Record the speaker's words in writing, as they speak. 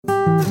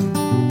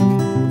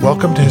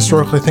Welcome to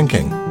Historically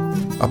Thinking,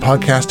 a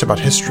podcast about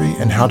history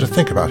and how to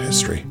think about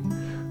history.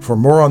 For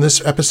more on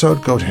this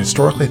episode, go to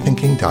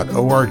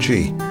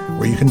historicallythinking.org,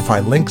 where you can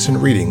find links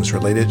and readings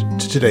related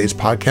to today's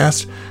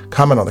podcast,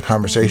 comment on the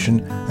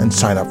conversation, and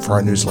sign up for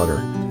our newsletter.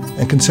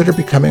 And consider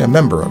becoming a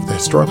member of the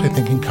Historically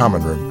Thinking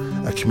Common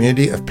Room, a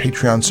community of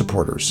Patreon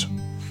supporters.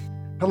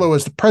 Hello,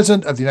 as the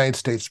President of the United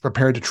States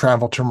prepared to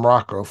travel to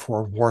Morocco for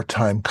a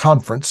wartime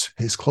conference,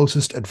 his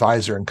closest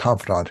advisor and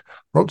confidant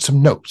wrote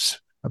some notes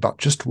about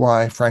just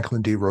why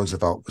Franklin D.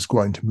 Roosevelt was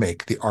going to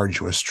make the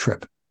arduous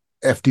trip.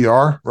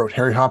 FDR, wrote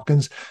Harry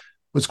Hopkins,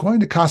 was going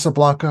to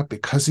Casablanca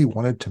because he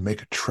wanted to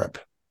make a trip.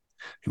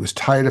 He was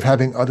tired of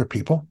having other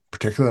people,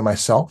 particularly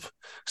myself,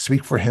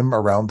 speak for him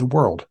around the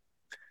world.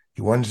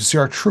 He wanted to see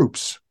our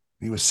troops.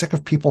 He was sick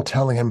of people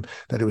telling him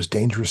that it was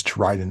dangerous to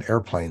ride in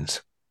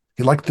airplanes.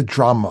 He liked the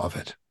drama of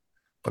it.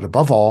 But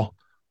above all,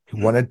 he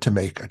wanted to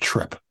make a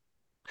trip.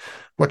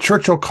 What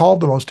Churchill called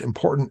the most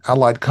important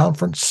Allied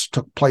conference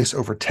took place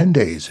over 10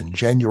 days in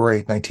January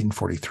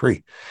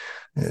 1943.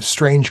 In a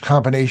strange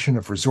combination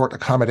of resort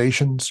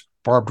accommodations,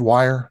 barbed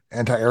wire,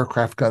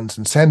 anti-aircraft guns,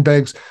 and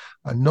sandbags,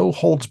 a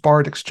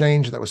no-holds-barred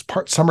exchange that was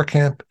part summer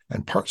camp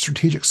and part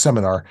strategic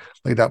seminar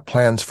laid out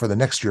plans for the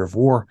next year of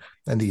war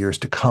and the years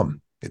to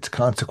come. Its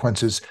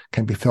consequences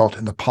can be felt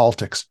in the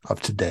politics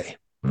of today.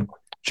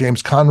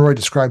 James Conroy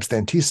describes the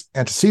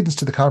antecedents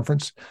to the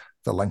conference,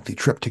 the lengthy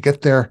trip to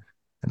get there,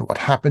 and what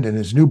happened in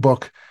his new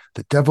book,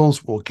 The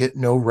Devils Will Get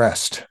No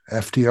Rest,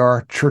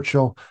 FDR,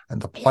 Churchill,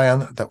 and the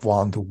Plan That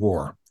Won the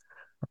War.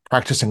 A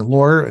practicing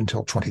lawyer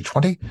until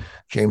 2020,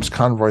 James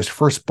Conroy's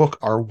first book,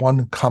 Our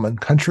One Common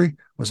Country,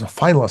 was a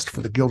finalist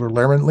for the Gilder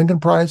Lehrman Lincoln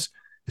Prize.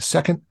 His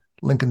second,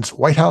 Lincoln's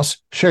White House,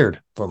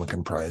 shared the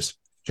Lincoln Prize.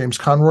 James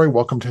Conroy,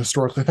 welcome to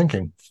Historically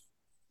Thinking.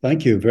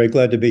 Thank you. Very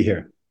glad to be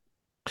here.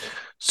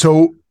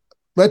 So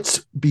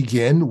let's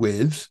begin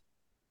with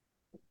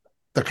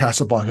the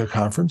Casablanca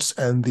Conference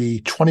and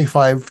the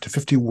 25 to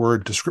 50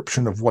 word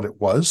description of what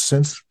it was,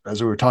 since,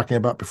 as we were talking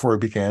about before we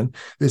began,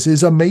 this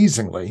is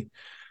amazingly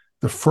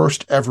the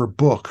first ever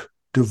book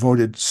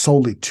devoted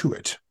solely to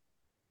it.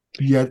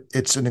 Yet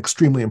it's an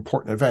extremely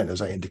important event,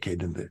 as I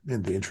indicated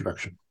in the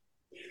introduction.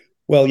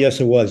 Well,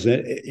 yes, it was.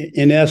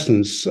 In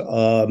essence,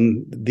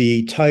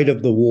 the tide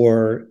of the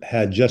war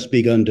had just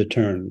begun to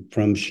turn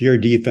from sheer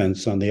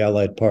defense on the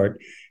Allied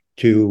part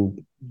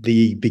to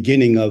the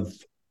beginning of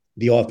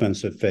the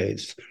offensive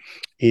phase.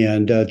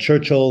 And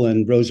Churchill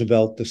and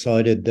Roosevelt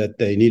decided that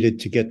they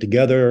needed to get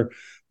together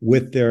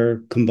with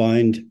their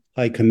combined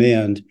high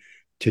command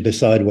to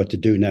decide what to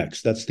do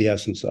next. That's the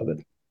essence of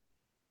it.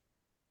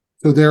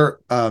 So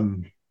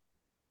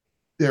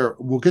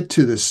we'll get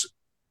to this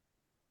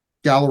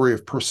gallery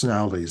of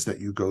personalities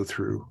that you go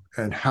through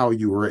and how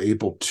you were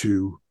able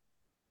to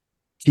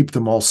keep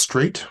them all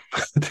straight.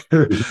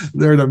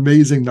 They're an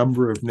amazing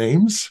number of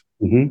names.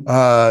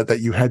 That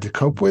you had to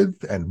cope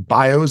with, and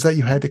bios that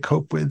you had to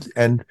cope with,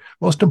 and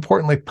most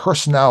importantly,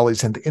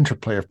 personalities and the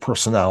interplay of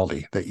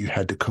personality that you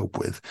had to cope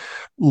with.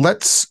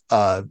 Let's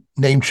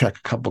name check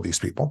a couple of these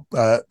people,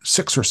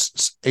 6 or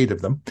 8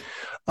 of them.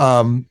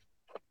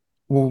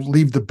 We'll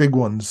leave the big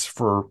ones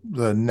for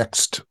the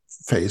next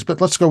phase,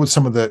 but let's go with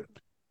some of the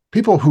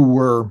people who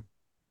were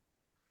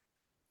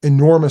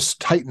enormous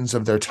titans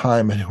of their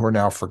time and who are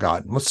now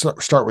forgotten. Let's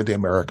start with the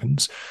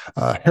Americans.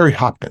 Harry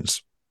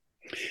Hopkins.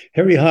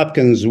 Harry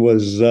Hopkins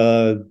was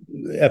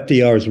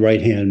FDR's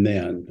right-hand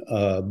man.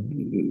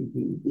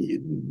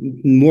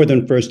 More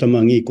than first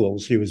among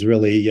equals, he was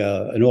really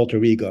an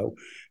alter ego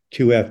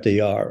to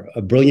FDR,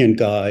 a brilliant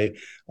guy,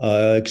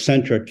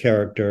 eccentric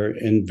character,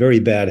 in very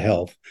bad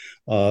health.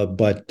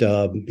 But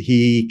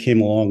he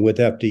came along with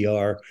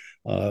FDR,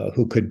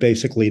 who could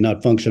basically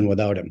not function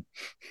without him.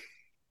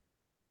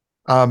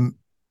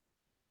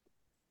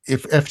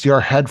 If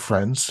FDR had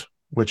friends,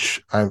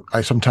 which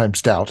I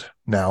sometimes doubt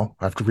now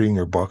after reading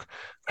your book,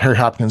 Harry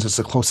Hopkins is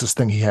the closest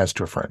thing he has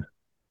to a friend.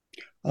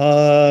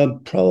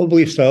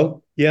 Probably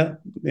so. Yeah.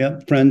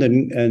 Friend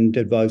and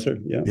advisor.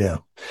 Yeah.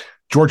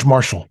 George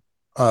Marshall,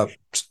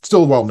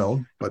 still well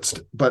known,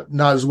 but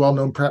not as well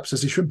known perhaps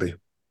as he should be.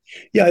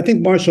 Yeah, I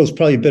think Marshall's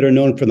probably better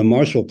known for the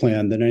Marshall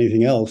Plan than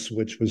anything else,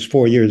 which was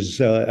 4 years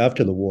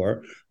after the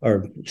war,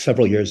 or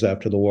several years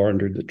after the war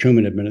under the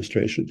Truman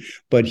administration.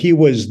 But he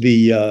was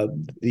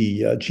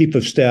the chief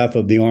of staff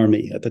of the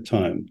Army at the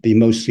time, the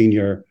most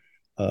senior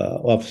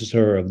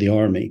officer of the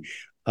Army,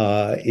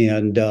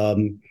 and a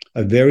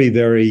very,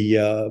 very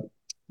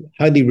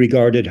highly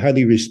regarded,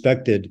 highly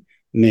respected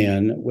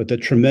man with a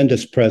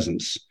tremendous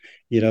presence.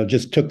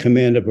 Just took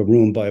command of a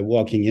room by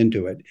walking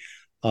into it.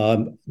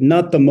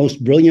 Not the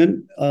most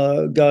brilliant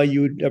guy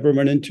you'd ever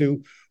run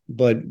into,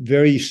 but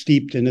very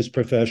steeped in his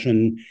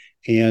profession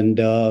and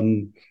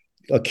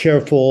a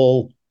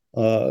careful,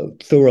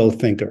 thorough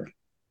thinker.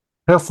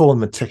 Careful and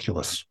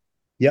meticulous.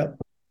 Yep.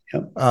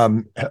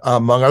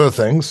 Among other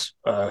things,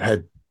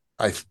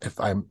 if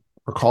I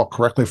recall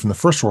correctly from the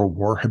First World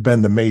War, had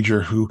been the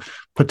major who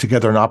put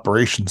together an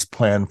operations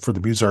plan for the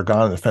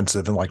Meuse-Argonne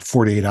offensive in like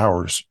 48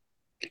 hours.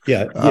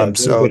 Yeah, yeah, very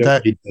So good at what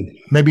that he did.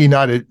 maybe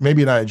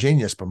not a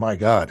genius, but my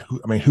God,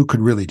 who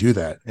could really do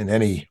that in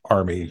any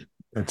army?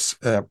 It's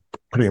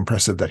pretty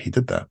impressive that he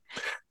did that.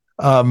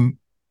 Um,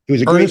 He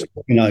was a great Ernest,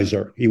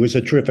 organizer. He was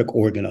a terrific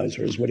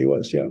organizer, is what he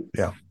was. Yeah.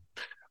 yeah,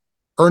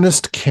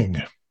 Ernest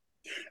King.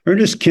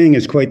 Ernest King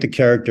is quite the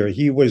character.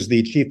 He was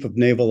the chief of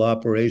naval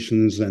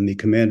operations and the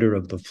commander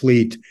of the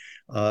fleet,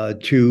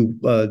 two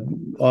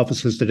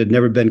offices that had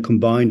never been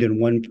combined in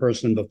one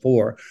person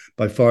before,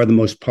 by far the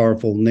most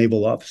powerful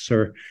naval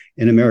officer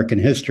in American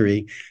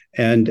history.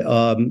 And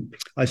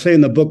I say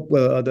in the book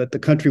that the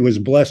country was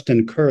blessed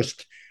and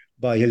cursed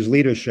by his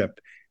leadership.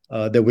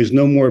 There was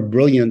no more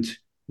brilliant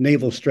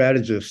naval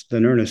strategist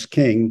than Ernest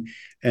King.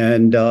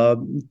 And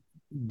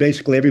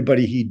basically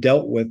everybody he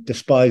dealt with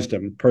despised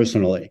him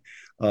personally.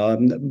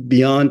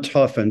 Beyond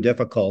tough and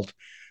difficult,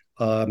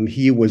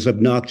 he was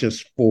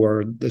obnoxious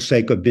for the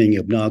sake of being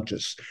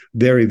obnoxious.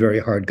 Very, very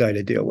hard guy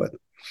to deal with.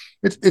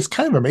 It's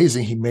kind of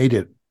amazing he made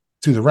it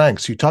through the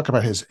ranks. You talk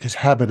about his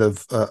habit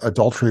of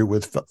adultery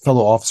with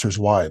fellow officers'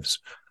 wives,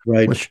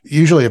 Right. which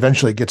usually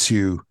eventually gets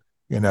you,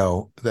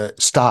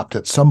 stopped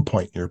at some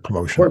point in your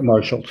promotion.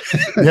 Court-martialed.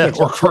 Yeah,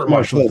 or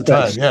court-martial at the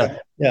time. Yeah,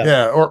 Yeah.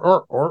 yeah,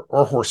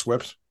 or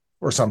horsewhips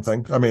or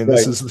something. I mean,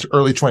 this Right. is the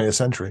early 20th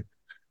century.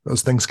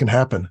 Those things can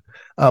happen,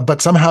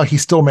 but somehow he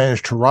still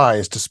managed to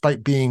rise,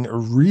 despite being a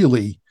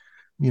really,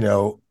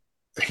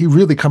 he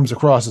really comes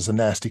across as a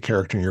nasty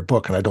character in your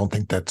book, and I don't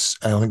think that's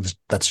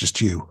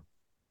just you.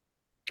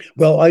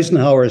 Well,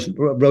 Eisenhower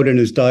wrote in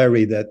his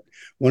diary that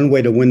one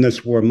way to win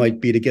this war might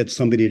be to get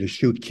somebody to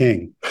shoot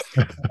King.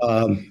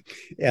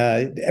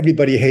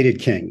 Everybody hated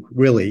King,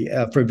 really,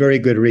 for very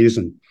good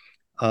reason.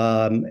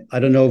 I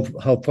don't know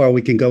how far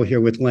we can go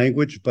here with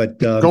language, but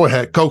go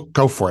ahead,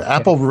 go for it.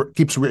 Apple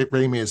keeps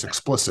rating me as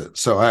explicit,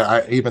 so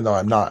I even though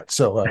I'm not,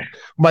 so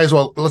might as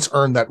well let's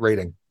earn that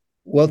rating.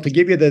 Well, to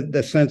give you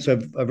the sense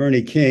of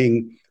Ernie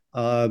King,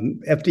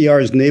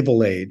 FDR's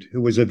naval aide,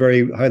 who was a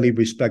very highly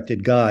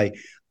respected guy,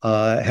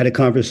 had a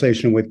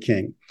conversation with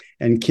King,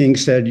 and King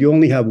said, "You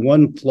only have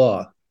one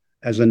flaw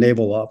as a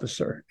naval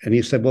officer," and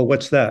he said, "Well,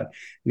 what's that?"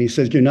 And he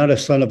says, "You're not a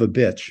son of a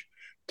bitch.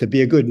 To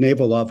be a good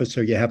naval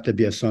officer, you have to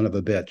be a son of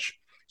a bitch."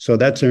 So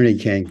that's Ernie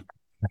King.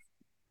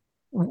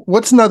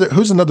 Who's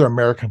another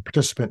American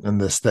participant in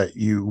this that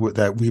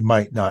we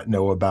might not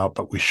know about,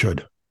 but we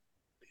should?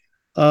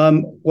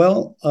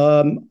 Averell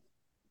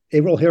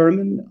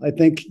Harriman, I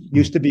think,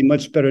 used to be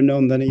much better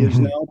known than he is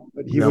now,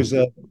 but he was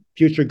a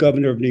future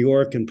governor of New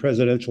York and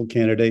presidential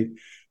candidate,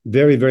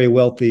 very, very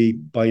wealthy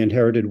by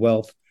inherited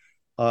wealth,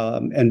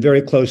 and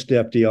very close to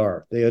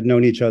FDR. They had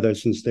known each other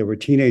since they were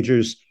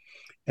teenagers,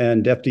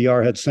 and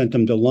FDR had sent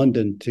him to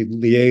London to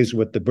liaise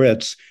with the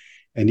Brits,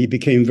 and he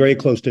became very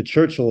close to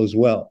Churchill as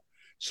well.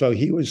 So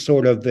he was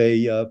sort of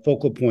a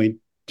focal point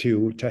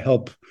to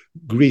help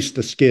grease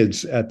the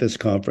skids at this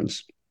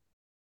conference.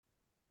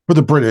 For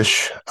the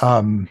British,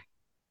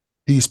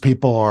 these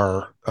people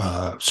are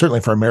certainly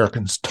for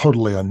Americans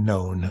totally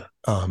unknown,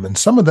 and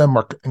some of them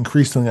are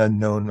increasingly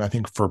unknown, I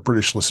think, for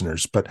British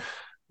listeners. But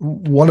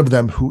one of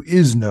them who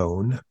is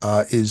known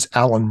is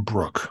Alan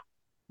Brooke.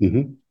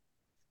 Mm-hmm.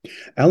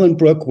 Alan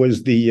Brooke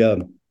was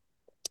the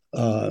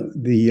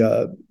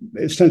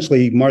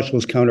essentially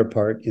Marshall's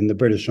counterpart in the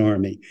British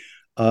Army,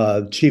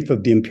 chief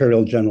of the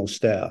Imperial General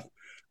Staff,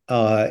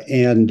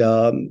 and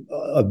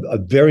a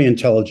very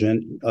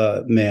intelligent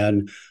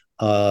man,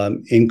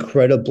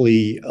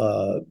 incredibly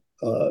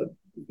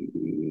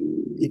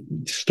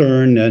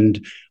stern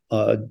and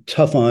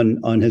tough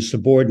on his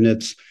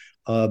subordinates,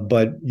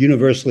 but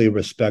universally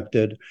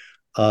respected,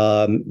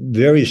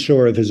 very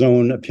sure of his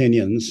own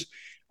opinions.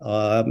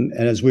 And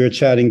as we were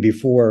chatting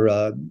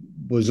before,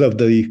 was of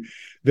the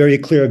very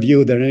clear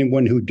view that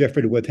anyone who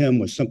differed with him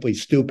was simply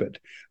stupid,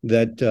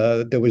 that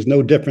there was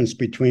no difference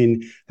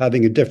between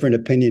having a different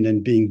opinion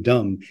and being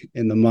dumb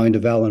in the mind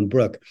of Alan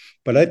Brooke.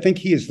 But I think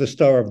he is the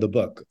star of the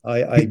book.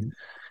 I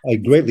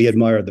greatly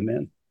admire the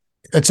man.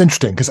 It's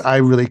interesting because I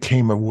really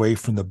came away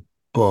from the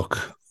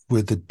book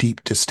with a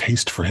deep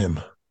distaste for him,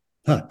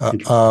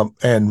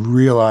 and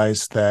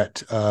realized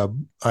that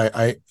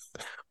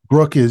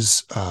Brooke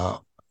is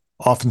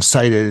often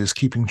cited as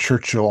keeping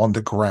Churchill on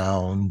the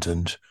ground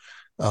and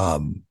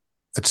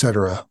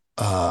etc.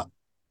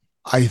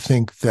 I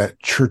think that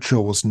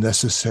Churchill was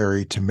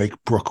necessary to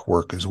make Brooke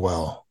work as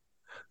well.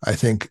 I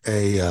think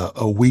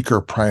a weaker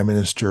prime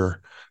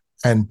minister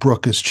and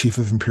Brooke as chief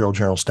of Imperial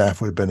General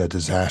Staff would have been a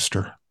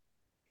disaster.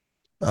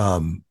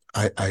 You'd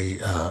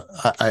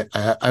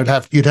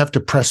have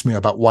to press me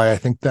about why I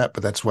think that,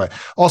 but that's why.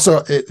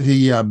 Also,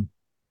 I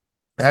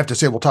have to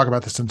say, we'll talk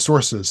about this in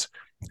sources.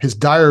 His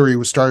diary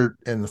was started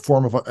in the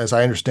form of, as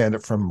I understand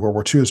it from World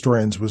War II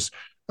historians, was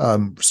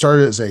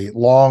started as a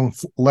long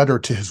letter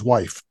to his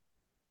wife.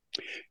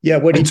 Yeah,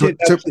 what he did.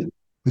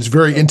 It's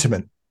very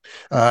intimate,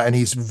 and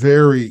he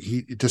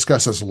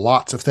discusses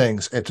lots of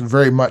things. It's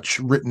very much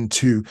written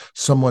to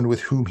someone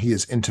with whom he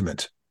is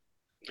intimate.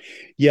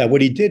 Yeah,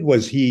 what he did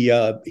was he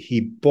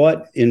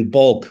bought in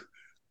bulk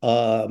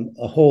a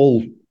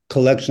whole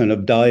collection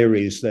of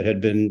diaries that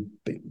had been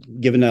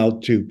given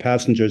out to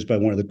passengers by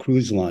one of the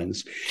cruise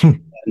lines.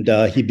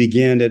 And he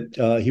began it.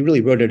 He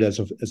really wrote it as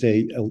a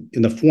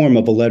in the form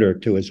of a letter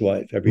to his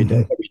wife every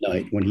day, every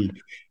night. When he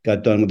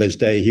got done with his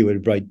day, he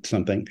would write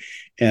something,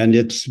 and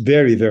it's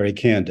very, very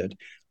candid.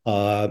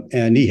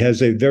 And he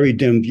has a very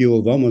dim view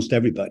of almost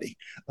everybody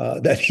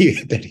that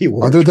he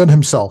worked other than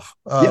himself.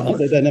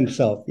 Other than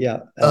himself,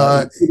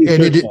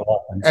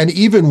 and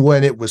even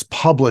when it was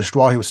published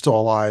while he was still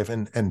alive,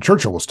 and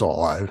Churchill was still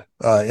alive,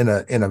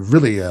 in a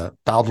really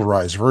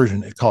bowdlerized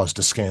version, it caused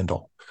a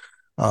scandal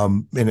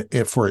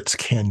for its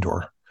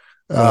candor.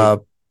 Right.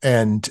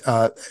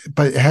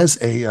 But it has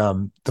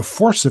the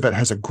force of it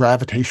has a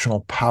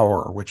gravitational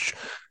power which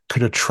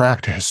could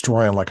attract a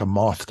historian like a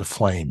moth to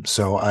flame.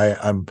 So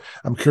I'm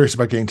curious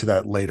about getting to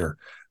that later.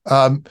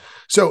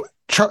 So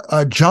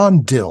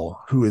John Dill,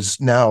 who is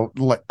now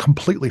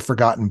completely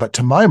forgotten, but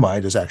to my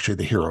mind is actually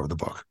the hero of the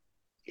book.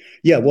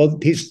 Yeah, well,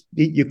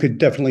 you could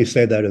definitely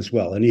say that as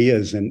well, and he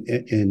is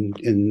in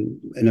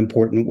an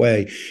important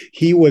way.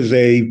 He was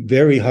a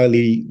very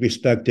highly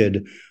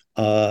respected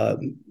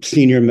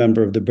senior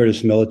member of the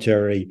British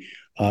military,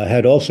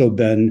 had also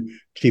been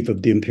chief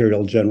of the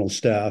Imperial General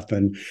Staff.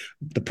 And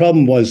the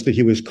problem was that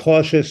he was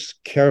cautious,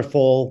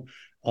 careful,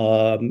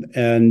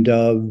 and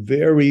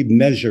very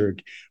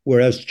measured,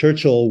 whereas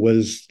Churchill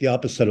was the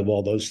opposite of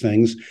all those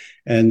things.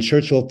 And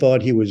Churchill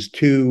thought he was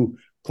too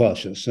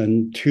cautious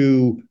and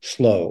too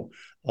slow,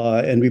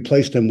 and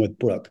replaced him with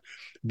Brooke.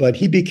 But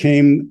he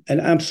became an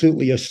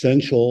absolutely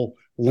essential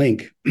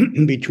link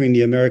between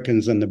the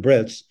Americans and the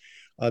Brits,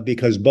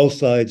 because both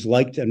sides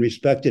liked and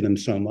respected him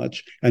so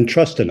much and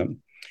trusted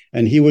him.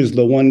 And he was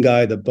the one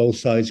guy that both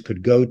sides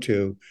could go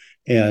to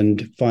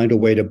and find a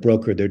way to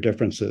broker their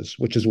differences,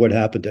 which is what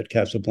happened at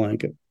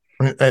Casablanca.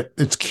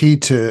 It's key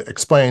to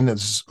explain,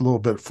 it's a little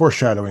bit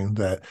foreshadowing,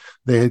 that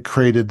they had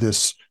created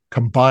this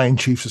combined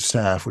chiefs of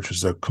staff, which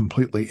is a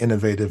completely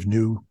innovative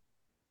new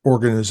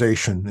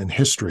organization in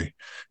history.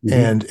 Mm-hmm.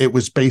 And it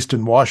was based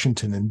in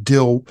Washington, and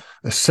Dill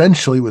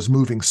essentially was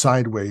moving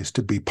sideways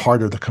to be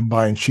part of the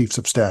combined chiefs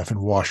of staff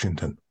in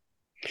Washington.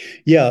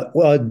 Yeah,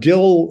 well,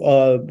 Dill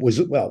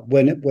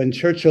when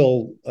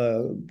Churchill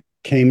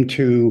came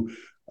to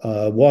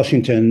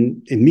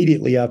Washington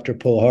immediately after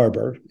Pearl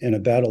Harbor in a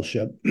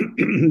battleship,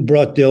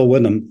 brought Dill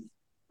with him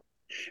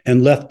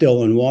and left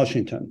Dill in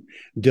Washington.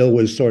 Dill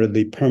was sort of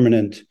the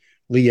permanent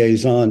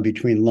liaison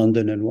between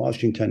London and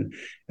Washington,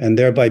 and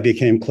thereby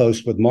became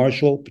close with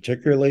Marshall,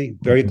 particularly,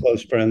 very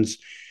close friends,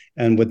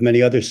 and with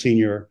many other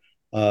senior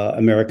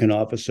American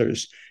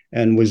officers,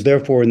 and was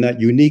therefore in that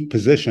unique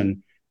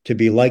position to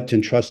be liked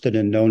and trusted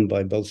and known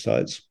by both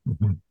sides.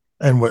 Mm-hmm.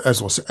 And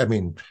as we'll say,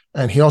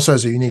 and he also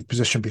has a unique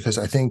position because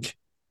I think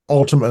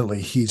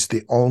ultimately he's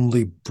the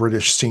only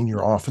British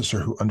senior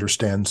officer who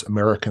understands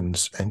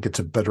Americans and gets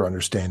a better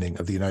understanding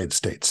of the United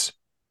States,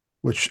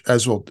 which,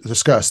 as we'll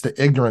discuss, the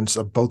ignorance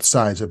of both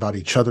sides about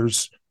each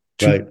other's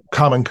two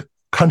common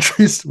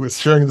countries with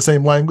sharing the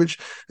same language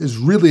is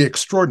really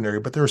extraordinary,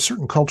 but there are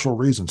certain cultural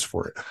reasons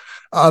for it.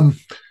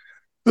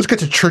 Let's get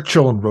to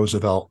Churchill and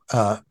Roosevelt.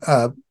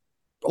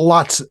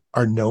 Lots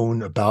are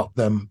known about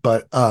them,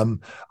 but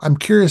I'm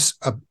curious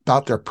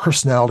about their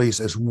personalities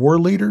as war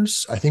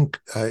leaders. I think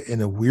in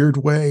a weird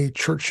way,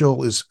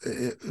 Roosevelt's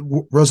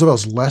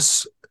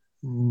less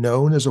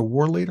known as a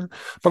war leader,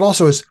 but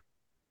also as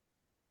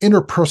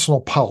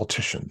interpersonal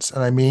politicians.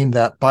 And I mean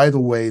that, by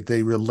the way,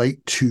 they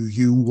relate to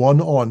you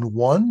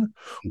one-on-one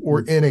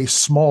or in a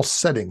small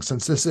setting,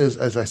 since this is,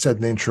 as I said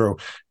in the intro,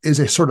 is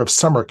a sort of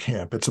summer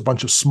camp. It's a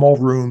bunch of small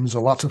rooms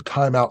and lots of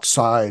time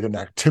outside and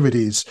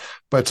activities,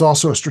 but it's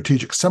also a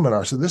strategic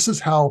seminar. So this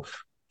is how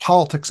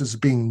politics is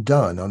being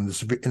done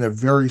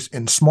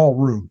in small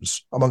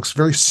rooms amongst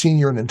very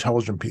senior and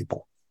intelligent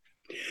people.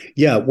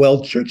 Yeah,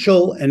 well,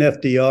 Churchill and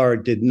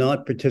FDR did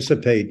not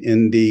participate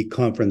in the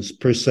conference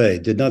per se,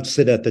 did not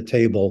sit at the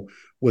table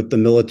with the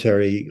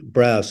military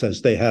brass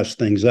as they hashed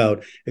things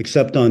out,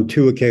 except on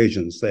two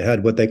occasions. They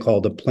had what they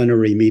called a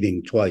plenary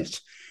meeting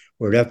twice,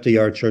 where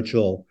FDR,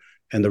 Churchill,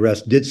 and the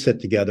rest did sit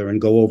together and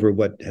go over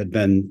what had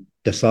been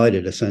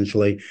decided,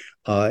 essentially,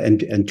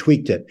 and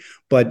tweaked it.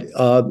 But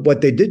what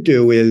they did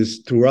do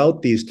is,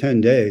 throughout these 10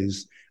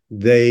 days,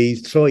 they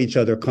saw each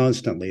other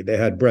constantly. They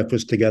had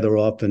breakfast together,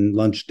 often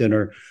lunch,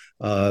 dinner.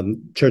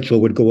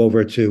 Churchill would go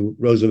over to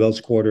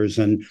Roosevelt's quarters,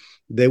 and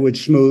they would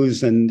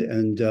schmooze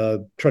and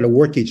try to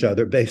work each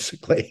other,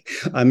 basically.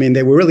 I mean,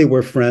 they really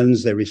were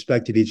friends. They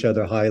respected each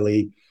other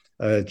highly.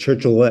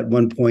 Churchill, at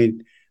one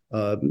point,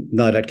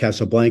 not at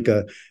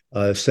Casablanca,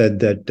 said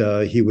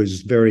that he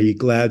was very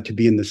glad to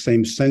be in the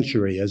same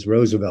century as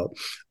Roosevelt.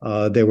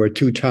 They were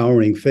two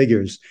towering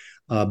figures,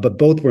 but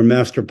both were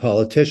master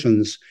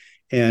politicians.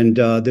 And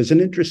there's an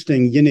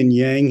interesting yin and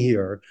yang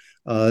here.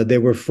 They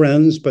were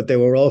friends, but they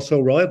were also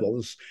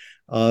rivals,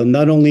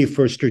 not only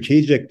for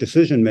strategic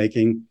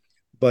decision-making,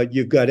 but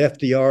you've got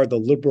FDR, the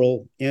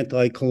liberal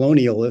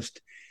anti-colonialist,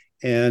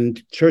 and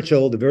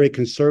Churchill, the very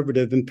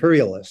conservative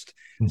imperialist.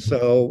 Mm-hmm.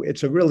 So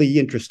it's a really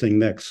interesting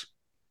mix.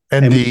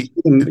 And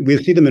we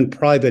see them in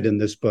private in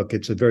this book.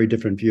 It's a very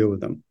different view of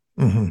them.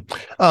 Hmm.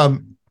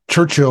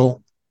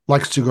 Churchill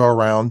likes to go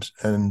around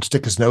and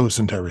stick his nose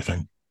into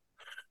everything.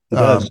 He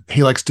does.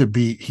 He likes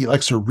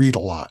to read a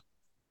lot.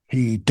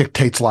 He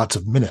dictates lots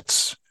of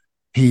minutes.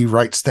 He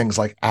writes things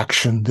like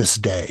 "action this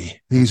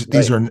day."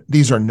 Right.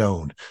 These are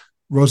known.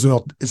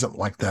 Roosevelt isn't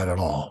like that at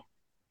all.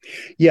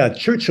 Yeah,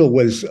 Churchill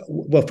was,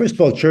 well, first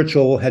of all,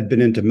 Churchill had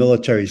been into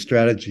military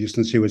strategy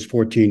since he was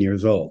 14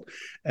 years old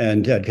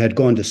and had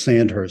gone to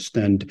Sandhurst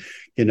and,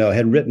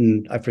 had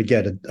written, I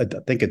forget, I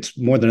think it's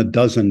more than a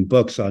dozen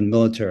books on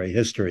military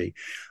history.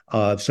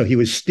 So he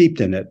was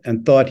steeped in it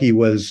and thought he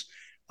was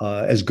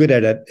as good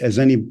at it as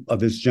any of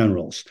his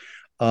generals.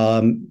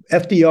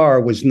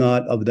 FDR was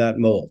not of that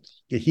mold.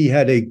 He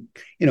had a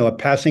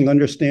passing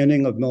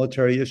understanding of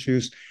military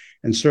issues.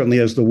 And certainly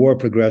as the war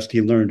progressed,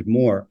 he learned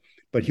more,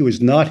 but he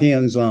was not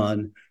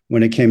hands-on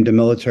when it came to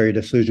military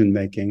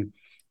decision-making,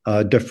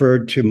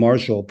 deferred to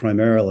Marshall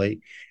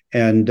primarily,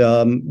 and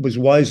was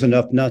wise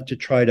enough not to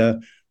try to,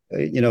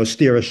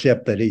 steer a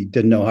ship that he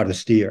didn't know how to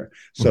steer.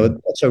 So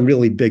that's a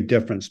really big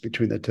difference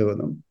between the two of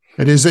them.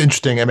 It is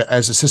interesting. I mean,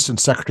 as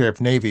Assistant Secretary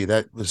of Navy,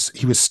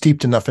 he was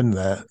steeped enough in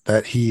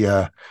that he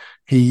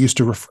used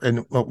to refer,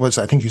 and what was,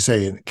 I think you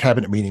say, in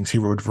cabinet meetings, he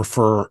would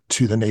refer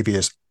to the Navy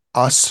as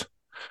us,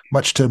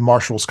 much to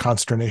Marshall's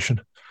consternation.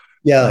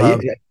 Yeah,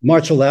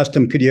 Marshall asked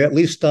him, "Could you at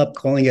least stop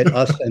calling it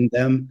us and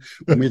them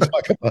when we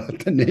talk about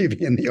the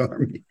Navy and the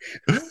Army?"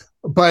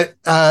 But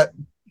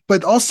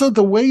also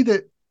the way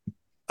that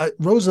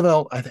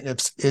Roosevelt, I think,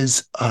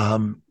 is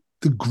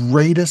the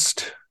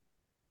greatest.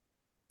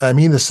 I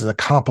mean this is a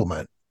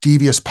compliment.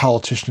 Devious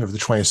politician of the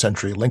 20th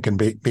century, Lincoln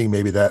being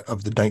maybe that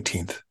of the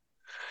 19th,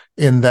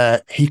 in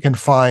that he can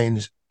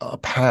find a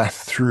path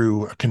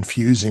through a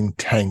confusing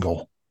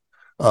tangle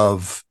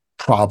of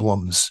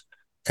problems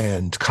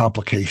and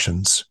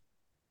complications.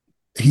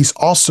 He's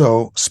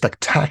also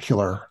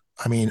spectacular.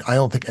 I mean, I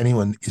don't think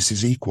anyone is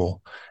his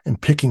equal in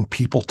picking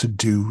people to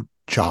do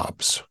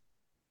jobs.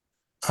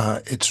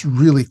 It's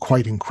really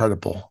quite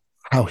incredible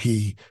how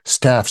he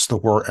staffs the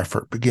war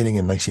effort beginning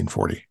in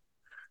 1940.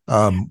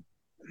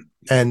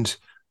 And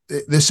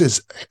this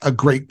is a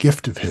great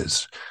gift of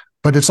his,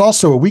 but it's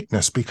also a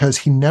weakness because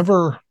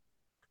he'll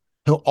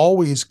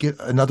always get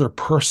another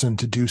person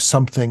to do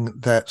something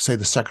that, say,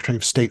 the Secretary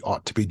of State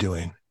ought to be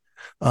doing.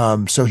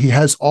 So he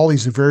has all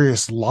these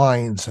various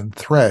lines and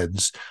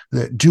threads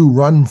that do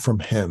run from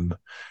him.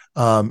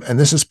 And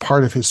this is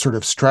part of his sort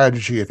of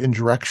strategy of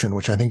indirection,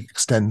 which I think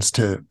extends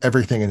to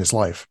everything in his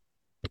life.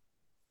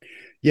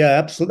 Yeah,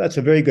 absolutely. That's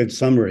a very good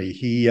summary.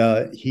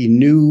 He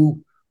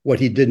knew what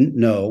he didn't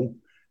know,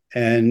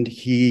 and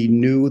he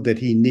knew that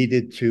he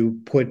needed to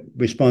put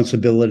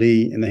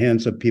responsibility in the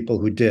hands of people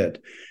who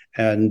did,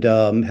 and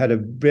had a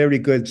very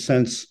good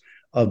sense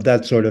of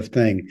that sort of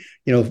thing.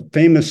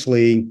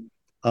 Famously,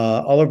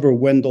 Oliver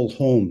Wendell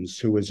Holmes,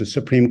 who was a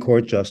Supreme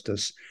Court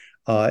justice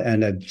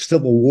and a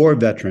Civil War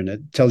veteran,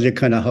 it tells you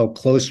kind of how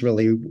close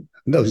really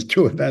those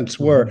two events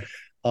were.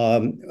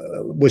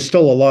 Was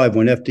still alive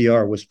when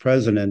FDR was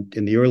president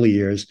in the early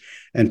years,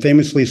 and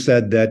famously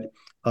said that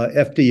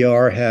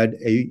FDR had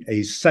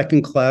a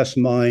second-class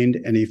mind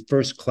and a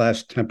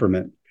first-class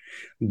temperament,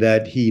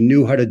 that he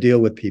knew how to deal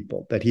with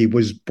people, that he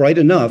was bright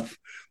enough,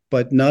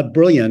 but not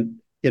brilliant,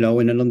 in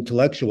an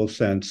intellectual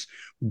sense,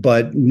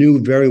 but knew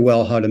very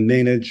well how to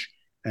manage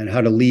and how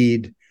to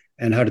lead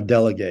and how to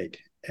delegate.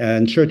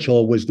 And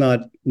Churchill was not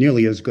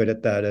nearly as good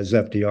at that as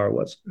FDR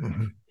was.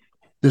 Mm-hmm.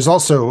 There's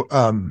also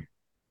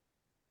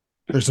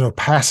there's an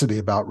opacity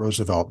about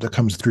Roosevelt that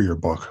comes through your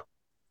book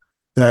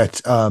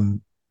that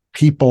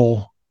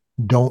people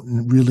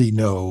don't really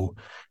know.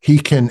 He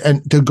can,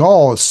 and de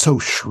Gaulle is so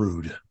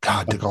shrewd.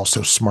 God, de Gaulle's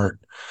so smart.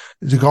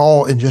 De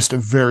Gaulle, in just a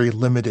very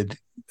limited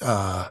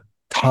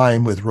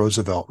time with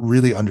Roosevelt,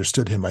 really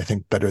understood him, I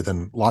think, better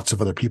than lots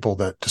of other people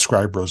that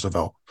describe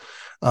Roosevelt.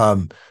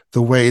 The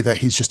way that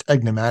he's just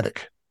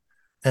enigmatic,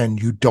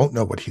 and you don't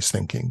know what he's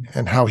thinking,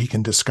 and how he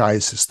can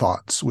disguise his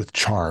thoughts with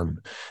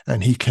charm,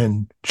 and he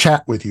can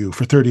chat with you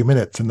for 30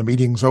 minutes and the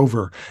meeting's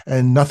over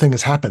and nothing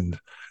has happened,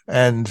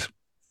 and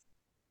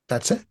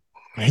that's it.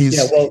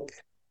 Well,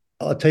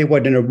 I'll tell you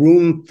what, in a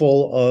room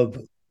full of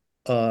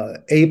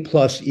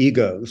A+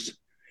 egos,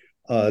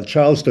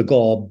 Charles de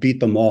Gaulle beat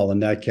them all in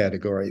that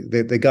category.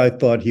 The guy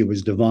thought he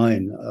was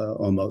divine,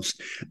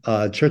 almost.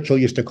 Churchill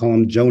used to call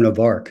him Joan of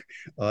Arc,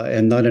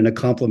 and not in a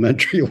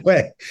complimentary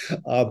way.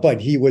 But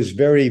he was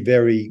very,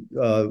 very,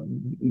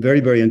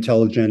 very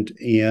intelligent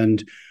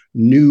and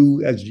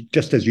knew,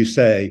 just as you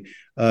say,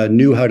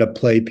 knew how to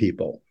play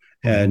people.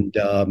 And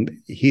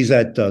he's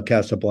at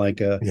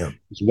Casablanca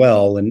as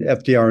well. And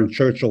FDR and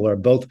Churchill are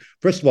both,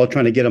 first of all,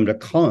 trying to get him to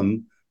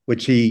come,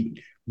 which he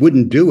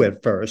wouldn't do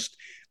at first.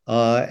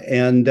 At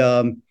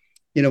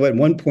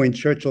one point,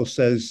 Churchill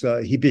says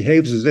he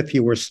behaves as if he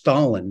were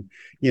Stalin,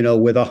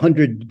 with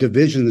 100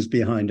 divisions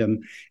behind him.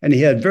 And he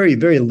had very,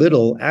 very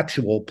little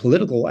actual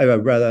political,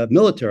 rather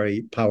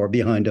military power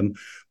behind him,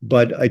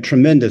 but a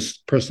tremendous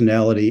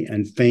personality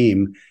and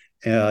fame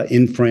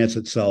in France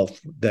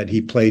itself that he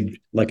played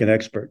like an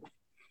expert.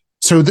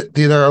 So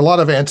there are a lot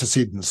of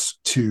antecedents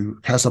to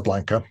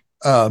Casablanca.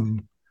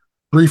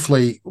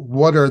 briefly,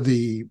 what are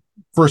the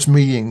first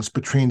meetings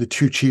between the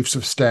two chiefs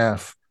of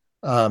staff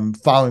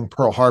following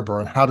Pearl Harbor,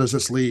 and how does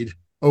this lead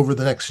over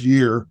the next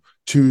year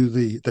to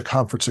the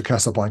conference at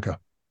Casablanca?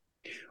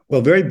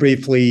 Well, very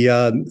briefly,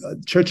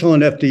 Churchill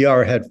and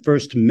FDR had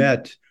first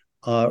met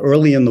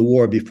early in the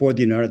war, before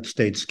the United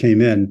States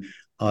came in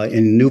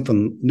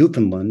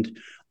Newfoundland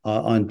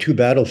on two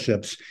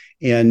battleships,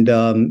 and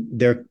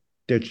their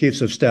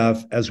chiefs of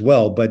staff as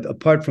well. But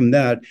apart from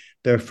that,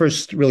 their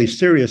first really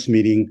serious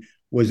meeting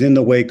was in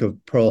the wake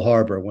of Pearl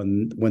Harbor,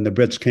 when the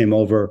Brits came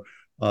over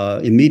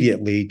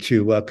immediately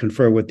to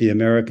confer with the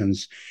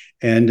Americans.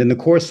 And in the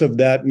course of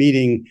that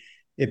meeting,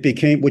 it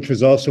became, which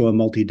was also a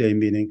multi-day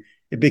meeting,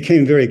 it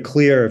became very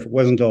clear, if it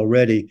wasn't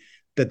already,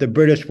 that the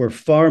British were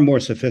far more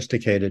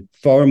sophisticated,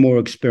 far more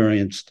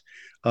experienced,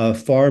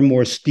 far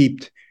more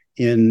steeped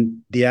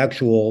in the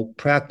actual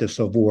practice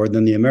of war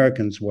than the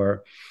Americans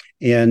were,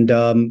 and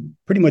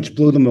pretty much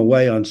blew them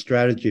away on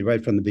strategy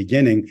right from the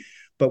beginning.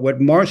 But what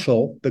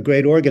Marshall, the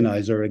great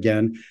organizer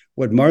again,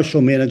 what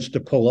Marshall managed to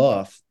pull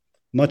off,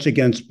 much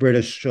against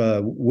British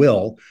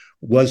will,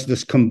 was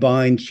this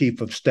combined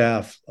chief of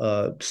staff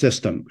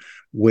system,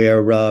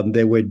 where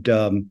they would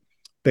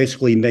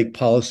basically make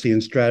policy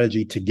and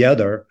strategy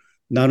together,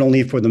 not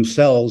only for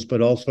themselves,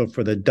 but also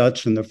for the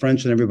Dutch and the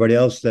French and everybody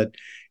else that,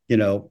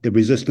 the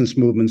resistance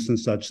movements and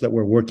such that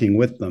were working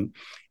with them.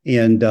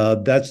 And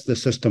that's the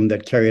system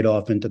that carried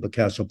off into the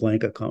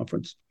Casablanca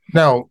conference.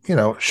 Now,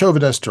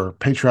 chauvinist or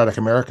patriotic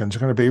Americans are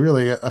going to be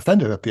really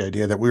offended at the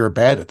idea that we were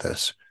bad at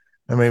this.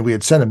 I mean, we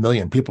had sent 1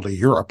 million people to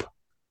Europe.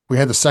 We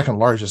had the second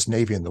largest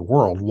navy in the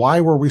world.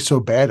 Why were we so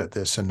bad at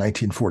this in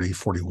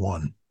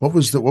 1940-41? What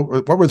were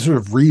the sort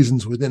of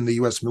reasons within the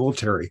U.S.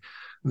 military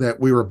that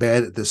we were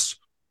bad at this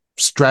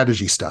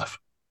strategy stuff?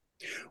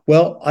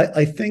 Well,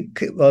 I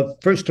think,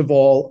 first of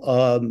all,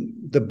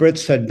 the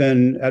Brits had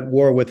been at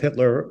war with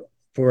Hitler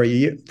for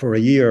a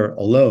year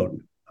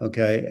alone,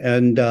 okay,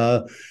 and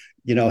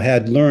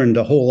had learned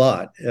a whole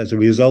lot as a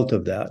result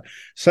of that.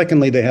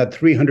 Secondly, they had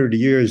 300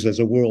 years as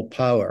a world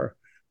power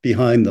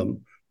behind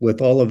them,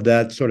 with all of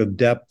that sort of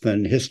depth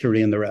and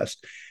history and the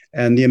rest.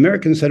 And the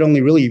Americans had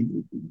only really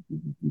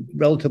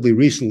relatively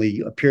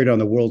recently appeared on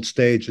the world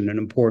stage in an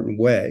important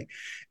way.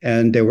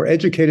 And they were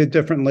educated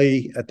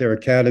differently at their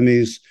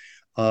academies.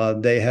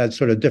 They had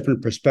sort of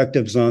different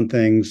perspectives on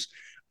things.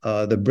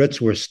 The Brits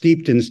were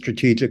steeped in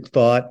strategic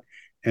thought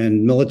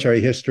and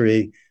military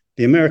history.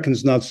 The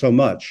Americans, not so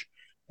much.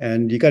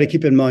 And you got to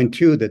keep in mind,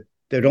 too, that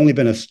there'd only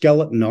been a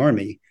skeleton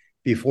army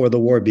before the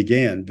war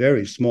began,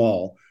 very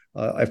small.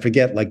 I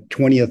forget, like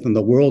 20th in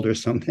the world or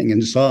something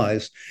in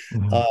size.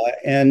 Mm-hmm.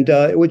 And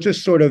it was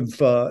just sort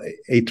of a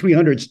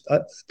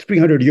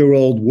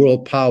 300-year-old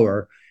world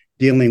power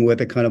dealing with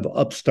a kind of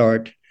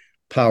upstart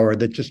power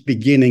that's just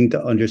beginning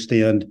to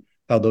understand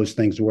how those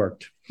things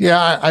worked.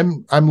 Yeah,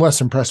 I'm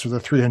less impressed with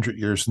the 300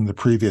 years than the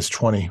previous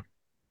 20.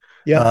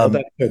 Yeah,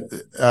 that's good.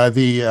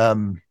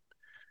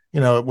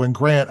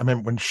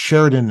 When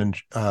Sheridan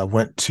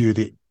went to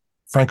the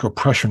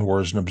Franco-Prussian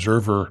War as an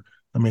observer,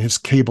 his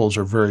cables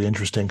are very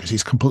interesting because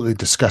he's completely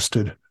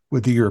disgusted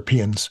with the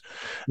Europeans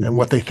mm-hmm. and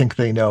what they think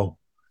they know.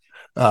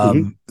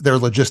 Mm-hmm. Their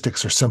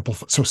logistics are so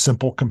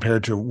simple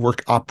compared to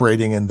work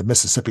operating in the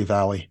Mississippi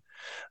Valley.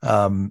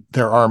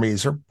 Their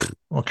armies are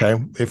okay.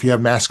 If you have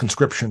mass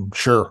conscription,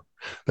 sure,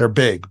 they're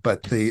big,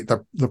 but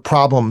the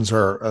problems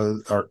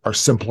are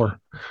simpler.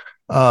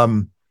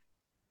 But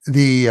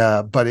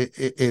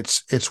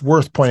it's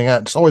worth pointing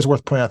out. It's always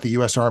worth pointing out the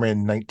U.S. Army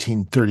in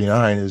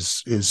 1939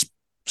 is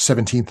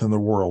 17th in the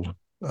world.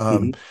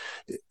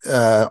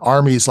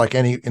 Armies, like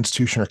any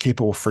institution, are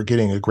capable of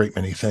forgetting a great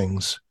many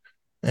things,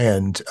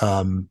 and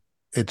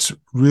it's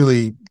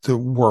really the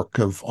work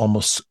of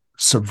almost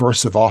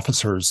subversive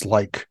officers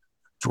like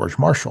George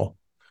Marshall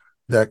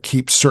that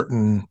keep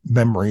certain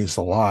memories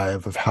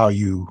alive of how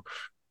you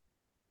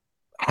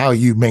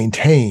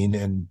maintain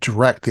and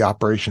direct the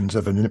operations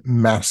of a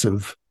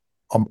massive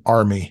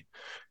army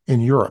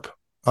in Europe.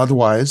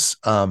 Otherwise,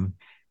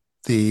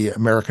 the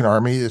American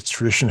army, its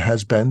tradition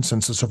has been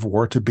since the Civil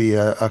War to be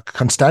a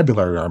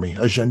constabulary army,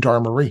 a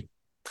gendarmerie.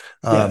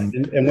 And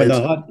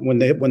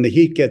when the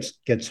heat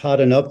gets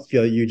hot enough,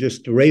 you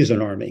just raise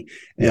an army,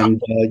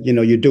 and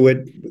you do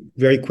it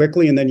very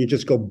quickly, and then you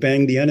just go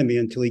bang the enemy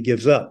until he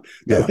gives up.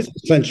 That was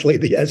essentially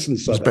the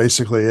essence of it. That's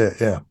basically it.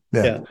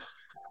 Yeah.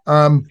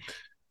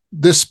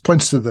 This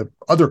points to the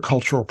other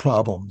cultural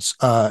problems.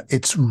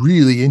 It's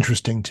really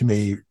interesting to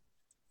me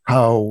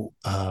how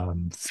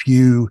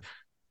few.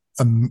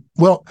 I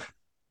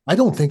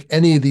don't think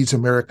any of these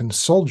American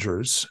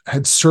soldiers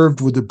had served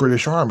with the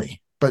British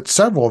Army, but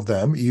several of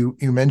them, you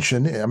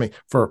mentioned,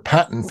 for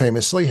Patton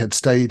famously had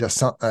studied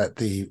at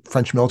the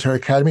French Military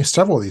Academy.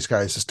 Several of these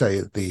guys had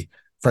studied at the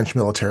French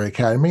Military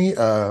Academy.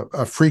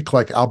 A freak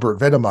like Albert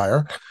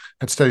Wedemeyer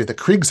had studied at the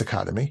Kriegs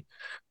Academy,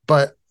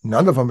 but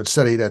none of them had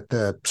studied at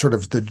there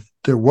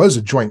was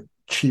a joint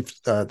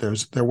chief,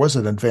 there was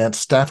an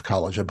advanced staff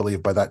college, I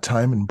believe, by that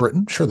time in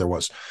Britain. Sure there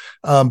was.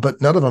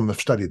 But none of them have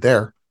studied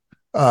there.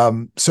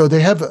 So they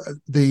have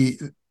the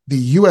the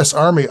U.S.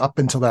 Army up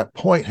until that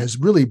point has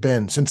really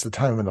been, since the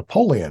time of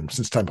Napoleon,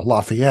 since the time of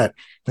Lafayette,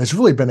 has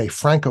really been a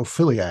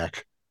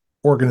Francophiliac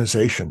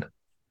organization.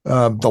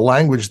 The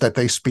language that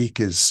they speak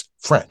is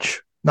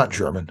French, not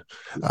German.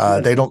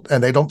 They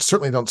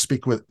certainly don't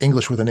speak with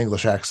English with an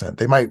English accent.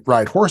 They might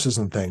ride horses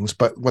and things,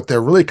 but what they're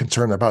really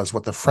concerned about is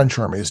what the French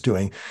army is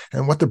doing,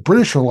 and what the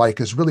British are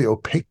like is really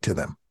opaque to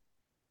them.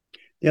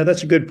 Yeah,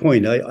 that's a good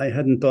point. I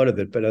hadn't thought of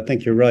it, but I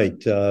think you're right.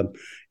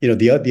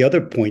 The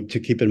other point to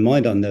keep in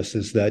mind on this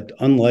is that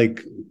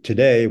unlike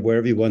today, where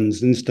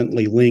everyone's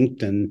instantly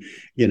linked, and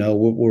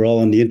we're all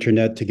on the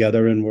internet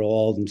together, and we're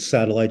all on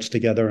satellites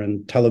together,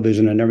 and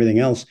television and everything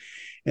else.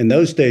 In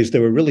those days,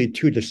 there were really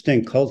two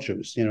distinct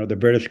cultures. The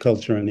British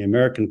culture and the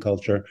American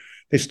culture.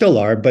 They still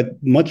are,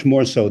 but much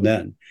more so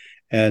then.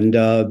 And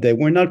they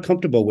were not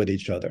comfortable with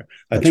each other.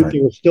 I think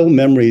there were still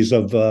memories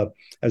of,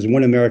 as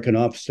one American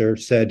officer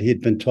said,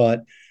 he'd been taught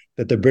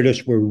that the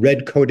British were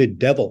red-coated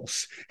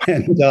devils.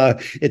 And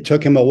it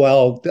took him a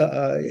while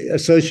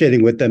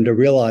associating with them to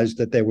realize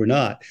that they were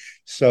not.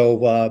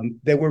 So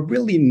they were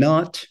really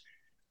not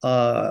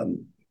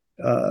brotherly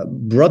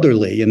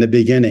in the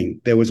beginning.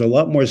 There was a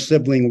lot more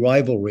sibling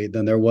rivalry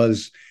than there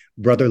was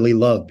brotherly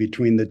love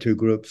between the two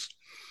groups.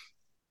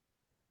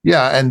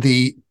 Yeah, and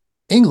the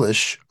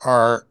English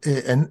are,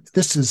 and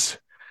this is,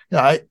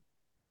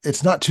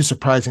 it's not too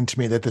surprising to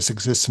me that this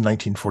exists in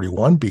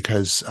 1941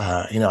 because,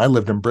 I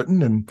lived in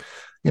Britain, and,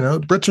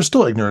 Brits are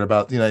still ignorant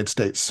about the United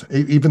States,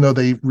 even though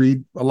they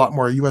read a lot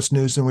more U.S.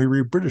 news than we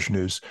read British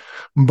news.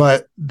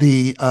 But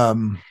the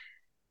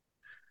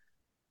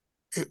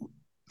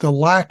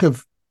lack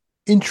of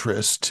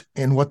interest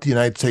in what the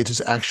United States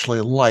is actually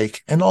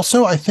like, and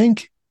also I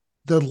think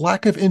the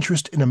lack of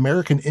interest in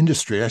American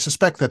industry. I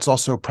suspect that's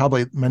also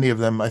probably many of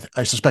them.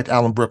 I suspect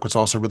Alan Brooke was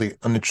also really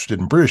uninterested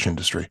in British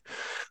industry,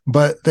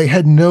 but they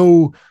had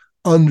no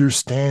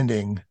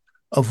understanding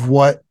of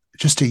what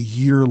just a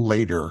year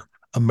later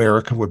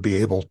America would be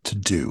able to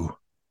do.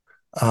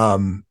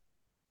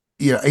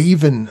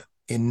 Even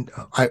in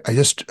I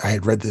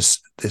had read this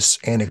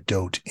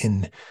anecdote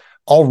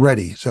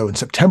so in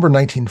September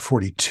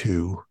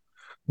 1942,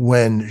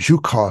 when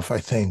Zhukov, I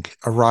think,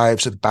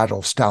 arrives at the Battle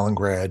of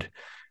Stalingrad.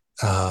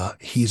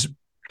 He's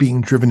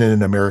being driven in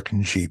an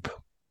American Jeep.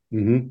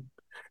 Mm-hmm.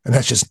 And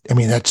that's just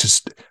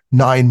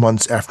 9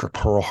 months after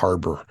Pearl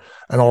Harbor.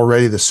 And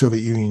already the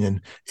Soviet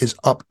Union is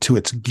up to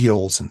its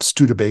gills in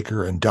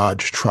Studebaker and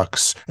Dodge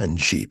trucks and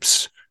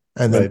Jeeps,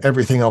 and then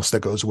everything else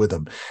that goes with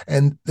them.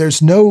 And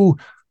there's no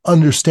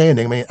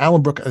understanding. I mean,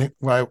 Alan Brooke, I think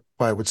what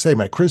I would say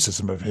my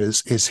criticism of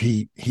his is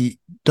he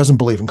doesn't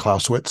believe in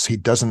Clausewitz. He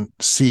doesn't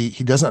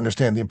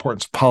understand the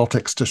importance of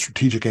politics to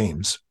strategic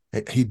aims.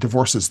 He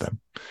divorces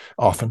them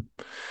often.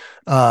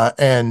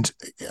 And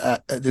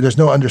there's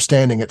no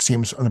understanding, it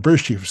seems, on the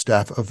British Chief of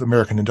Staff of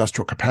American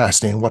industrial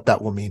capacity and what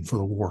that will mean for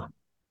the war.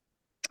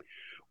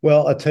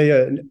 Well, I'll tell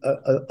you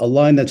a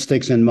line that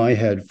sticks in my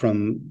head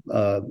from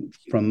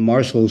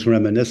Marshall's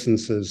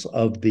reminiscences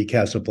of the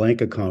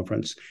Casablanca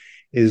conference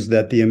is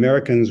that the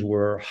Americans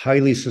were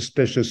highly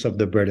suspicious of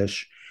the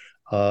British,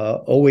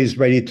 always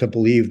ready to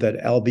believe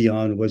that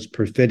Albion was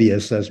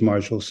perfidious, as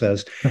Marshall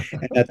says.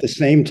 And at the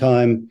same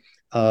time,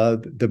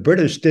 the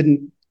British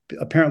didn't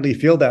apparently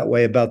feel that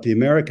way about the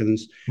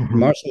Americans. Mm-hmm.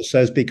 Marshall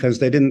says because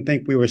they didn't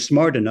think we were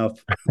smart enough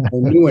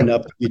or knew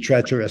enough to be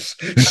treacherous.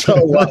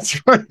 So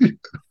that's right.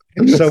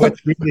 So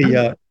it's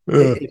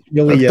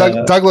really,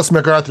 Douglas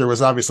MacArthur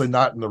was obviously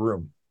not in the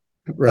room,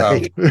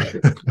 right?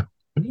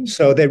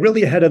 So they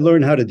really had to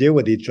learn how to deal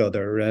with each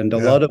other, and a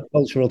lot of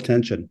cultural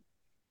tension.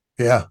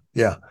 Yeah.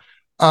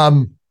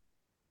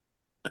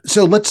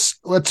 So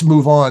let's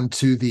move on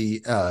to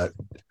the.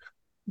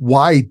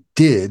 Why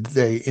did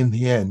they, in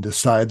the end,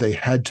 decide they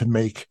had to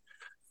make,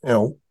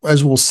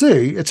 as we'll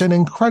see, it's an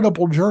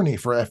incredible journey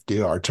for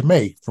FDR to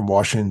make from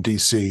Washington,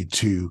 D.C.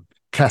 to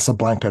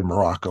Casablanca in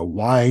Morocco.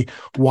 Why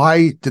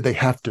did they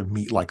have to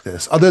meet like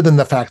this, other than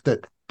the fact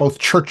that both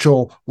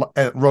Churchill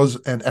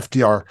and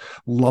FDR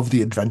love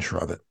the adventure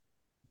of it?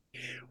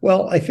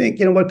 Well, I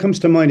think, what comes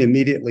to mind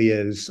immediately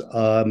is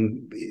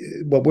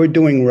what we're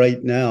doing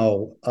right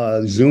now,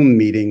 Zoom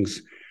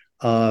meetings,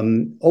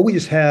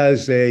 always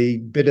has a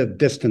bit of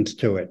distance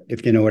to it,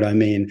 if you know what I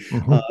mean.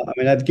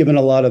 Mm-hmm. I've given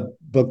a lot of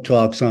book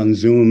talks on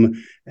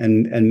Zoom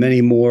and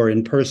many more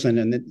in person,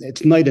 and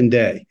it's night and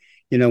day.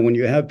 When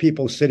you have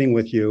people sitting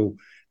with you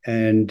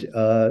and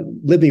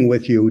living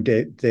with you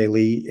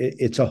daily,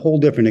 it's a whole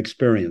different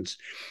experience.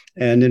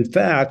 And in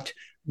fact,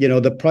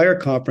 the prior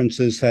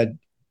conferences had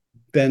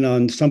been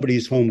on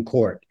somebody's home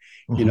court,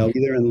 mm-hmm.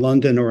 Either in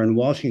London or in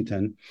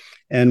Washington.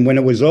 And when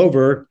it was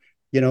over,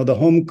 the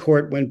home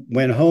court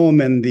went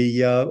home and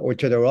or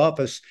to their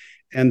office,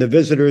 and the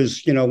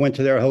visitors, went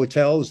to their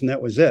hotels, and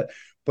that was it.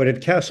 But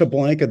at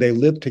Casablanca, they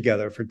lived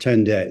together for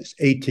 10 days,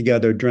 ate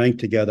together, drank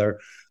together,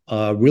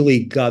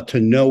 really got to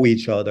know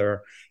each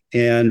other,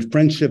 and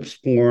friendships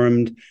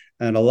formed,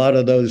 and a lot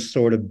of those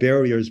sort of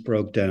barriers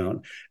broke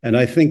down. And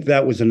I think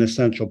that was an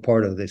essential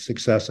part of the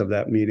success of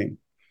that meeting.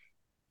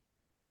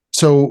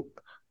 So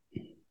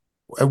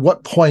at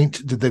what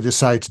point did they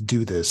decide to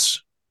do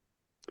this?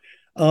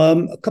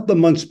 A couple of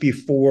months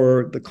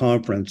before the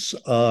conference.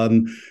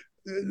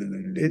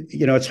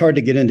 It's hard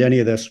to get into any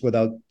of this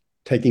without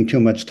taking too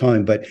much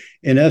time. But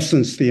in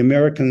essence, the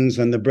Americans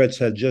and the Brits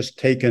had just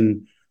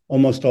taken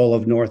almost all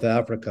of North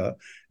Africa,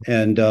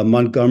 and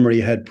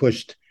Montgomery had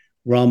pushed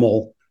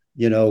Rommel,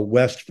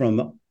 west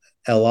from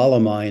El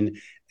Alamein,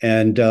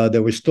 and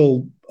there was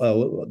still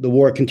the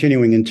war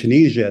continuing in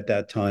Tunisia at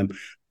that time.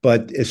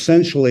 But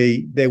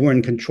essentially, they were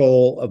in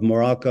control of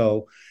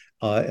Morocco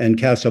and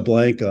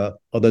Casablanca,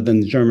 other than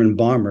the German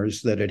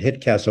bombers that had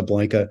hit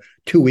Casablanca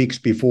 2 weeks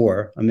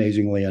before,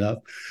 amazingly enough.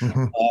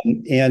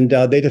 And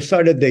they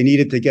decided they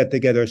needed to get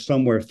together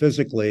somewhere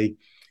physically,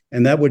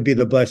 and that would be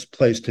the best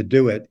place to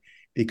do it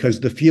because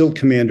the field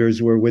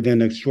commanders were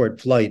within a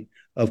short flight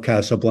of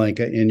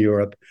Casablanca in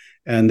Europe,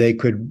 and they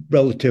could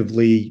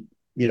relatively,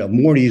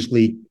 more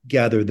easily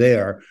gather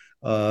there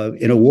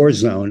in a war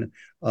zone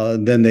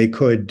than they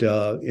could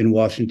in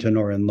Washington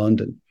or in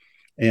London.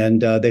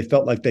 And they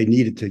felt like they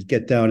needed to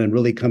get down and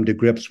really come to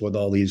grips with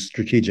all these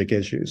strategic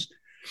issues.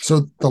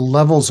 So the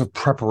levels of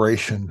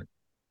preparation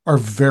are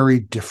very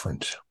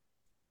different.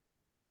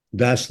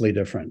 Vastly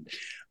different.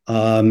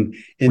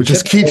 Which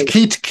is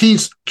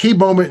key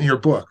moment in your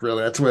book,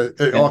 really. That's what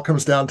it all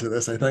comes down to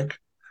this, I think.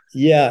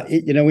 Yeah,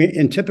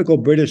 in typical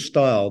British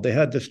style, they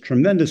had this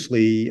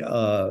tremendously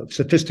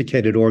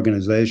sophisticated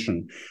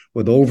organization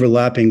with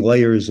overlapping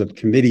layers of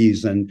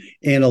committees and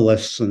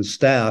analysts and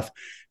staff,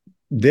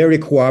 very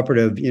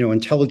cooperative.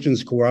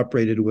 Intelligence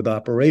cooperated with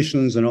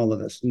operations and all of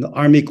this. And the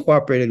Army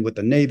cooperated with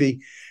the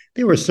Navy.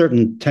 There were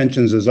certain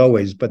tensions as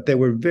always, but they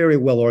were very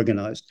well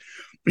organized.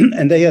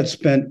 And they had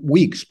spent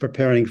weeks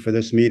preparing for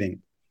this meeting,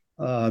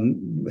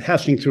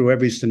 hashing through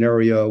every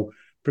scenario,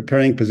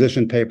 preparing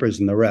position papers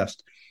and the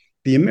rest.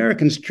 The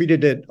Americans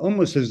treated it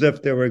almost as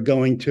if they were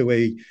going to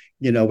a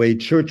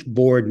church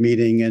board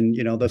meeting, and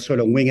they'll sort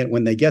of wing it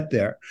when they get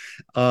there.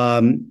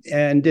 And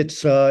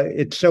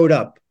it showed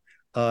up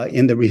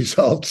in the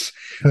results.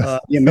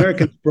 The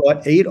Americans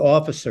brought 8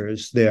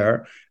 officers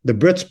there. The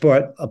Brits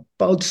brought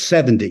about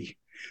 70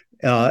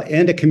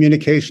 and a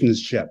communications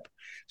ship.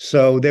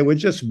 So they were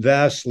just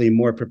vastly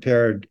more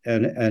prepared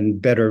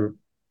and better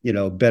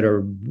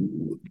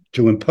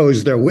to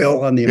impose their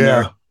will on the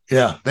Americans.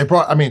 Yeah. They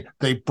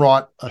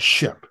brought a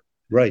ship.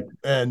 Right.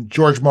 And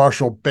George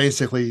Marshall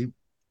basically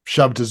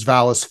shoved his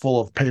valise full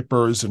of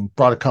papers and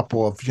brought a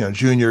couple of,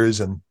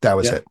 juniors, and that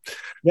was it.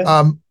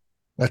 Yeah.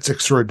 That's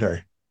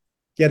extraordinary.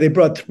 Yeah, they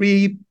brought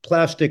 3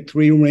 plastic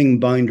 3-ring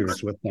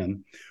binders with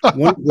them.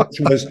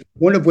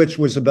 One of which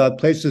was about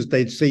places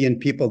they'd see and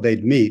people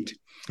they'd meet.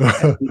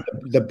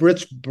 The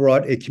Brits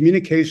brought a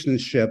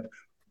communications ship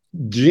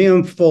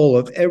jammed full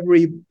of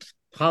every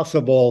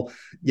possible,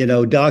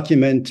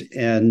 document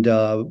and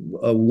a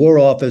War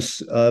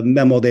Office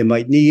memo they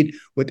might need,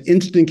 with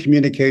instant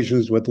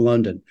communications with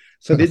London.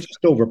 So they just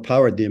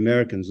overpowered the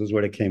Americans, is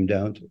what it came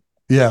down to.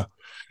 Yeah.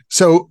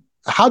 So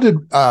how did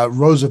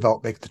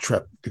Roosevelt make the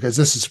trip? Because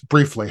this is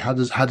briefly, how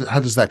does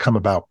that come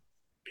about?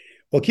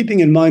 Well, keeping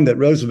in mind that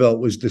Roosevelt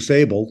was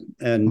disabled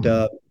and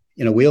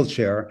in a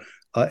wheelchair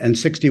and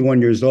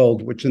 61 years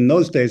old, which in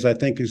those days I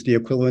think is the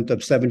equivalent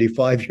of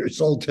 75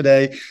 years old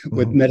today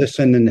with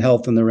medicine and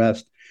health and the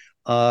rest.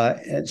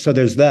 And so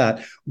there's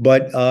that.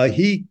 But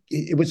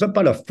it was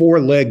about a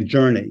 4-leg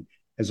journey,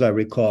 as I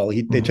recall.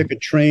 They took a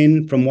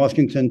train from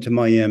Washington to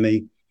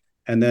Miami,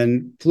 and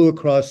then flew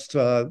across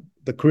the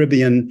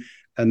Caribbean,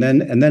 and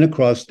then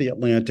across the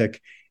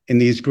Atlantic in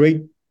these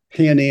great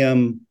Pan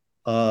Am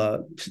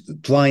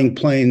flying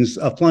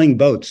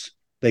boats,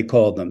 they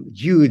called them,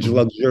 huge,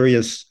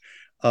 luxurious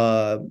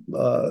planes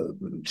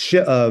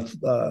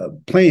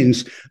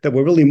that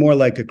were really more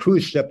like a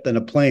cruise ship than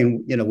a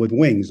plane, with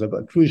wings, a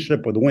cruise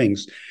ship with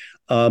wings.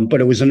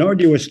 But it was an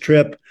arduous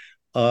trip.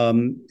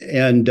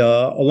 And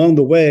along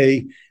the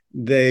way,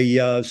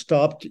 they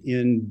stopped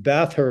in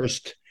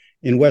Bathurst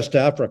in West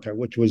Africa,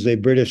 which was a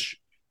British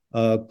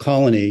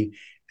colony.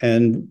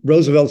 And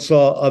Roosevelt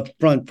saw up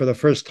front for the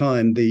first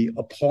time the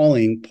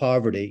appalling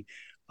poverty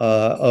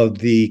of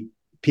the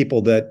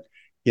people that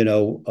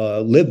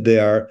lived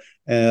there,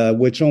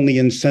 which only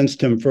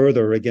incensed him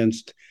further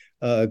against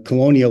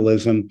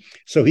colonialism.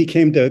 So he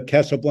came to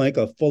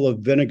Casablanca full of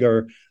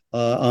vinegar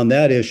on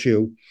that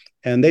issue,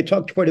 and they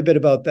talked quite a bit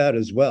about that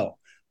as well.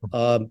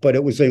 But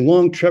it was a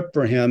long trip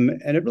for him,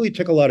 and it really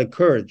took a lot of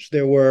courage.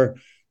 There were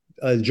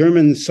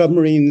German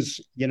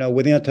submarines,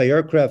 with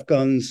anti-aircraft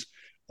guns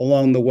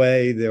along the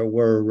way. There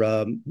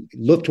were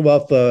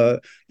Luftwaffe,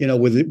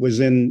 was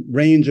in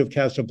range of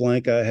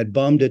Casablanca, had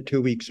bombed it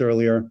 2 weeks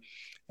earlier.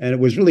 And it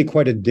was really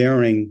quite a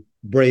daring,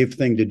 brave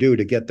thing to do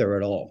to get there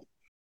at all.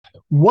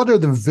 What are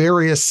the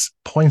various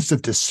points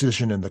of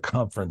decision in the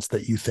conference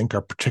that you think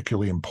are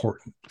particularly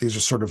important? These are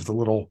sort of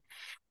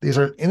these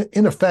are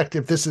in effect,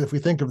 if we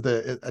think of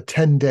a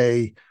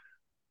 10-day,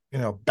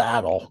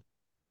 battle,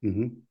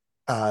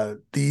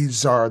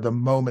 these are the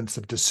moments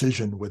of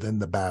decision within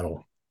the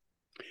battle.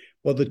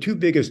 Well, the 2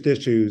 biggest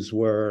issues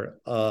were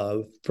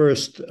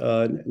first,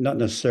 not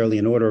necessarily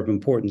in order of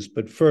importance,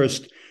 but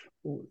first,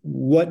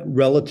 what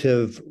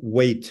relative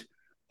weight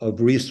of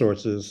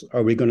resources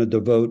are we going to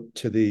devote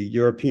to the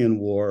European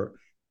war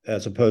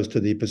as opposed to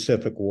the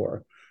Pacific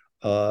War?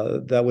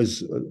 That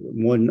was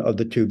one of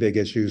the two big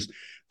issues.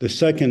 The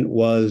second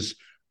was,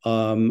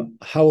 how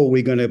are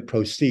we going to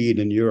proceed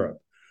in Europe?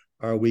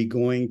 Are we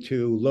going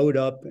to load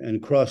up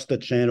and cross the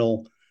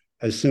channel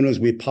as soon as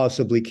we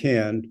possibly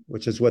can,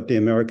 which is what the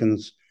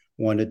Americans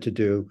wanted to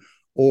do?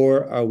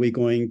 Or are we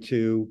going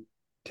to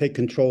take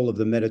control of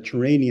the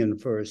Mediterranean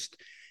first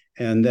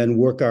and then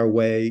work our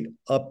way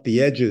up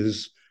the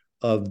edges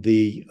of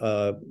the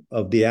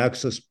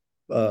Axis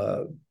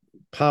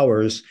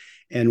powers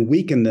and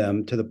weaken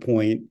them to the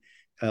point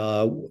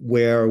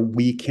where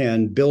we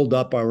can build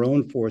up our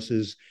own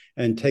forces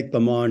and take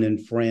them on in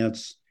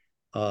France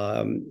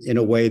in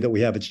a way that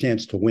we have a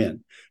chance to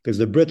win? Because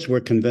the Brits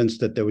were convinced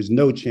that there was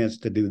no chance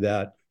to do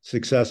that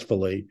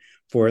successfully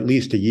for at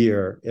least a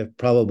year, if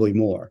probably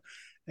more.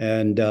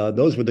 And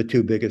those were the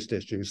two biggest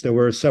issues. There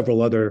were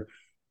several other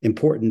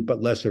important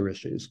but lesser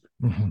issues.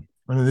 Mm-hmm.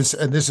 And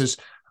this is,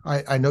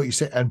 I know you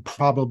say, and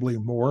probably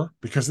more,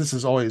 because this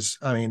is always,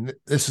 I mean,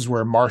 this is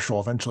where Marshall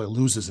eventually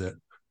loses it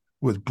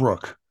with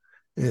Brooke,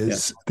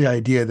 is the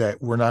idea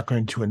that we're not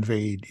going to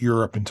invade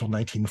Europe until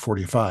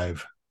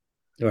 1945.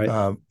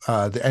 Right.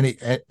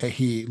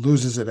 He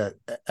loses it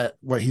at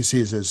what he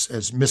sees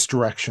as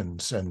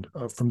misdirections and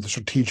from the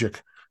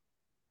strategic,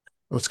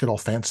 let's get all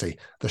fancy,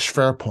 the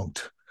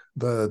Schwerpunkt,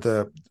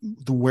 the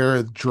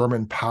where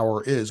German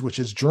power is, which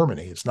is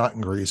Germany. It's not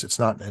in Greece, it's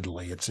not in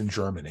Italy, it's in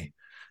Germany.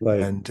 Right.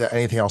 And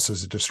anything else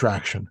is a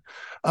distraction.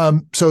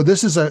 So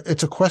this is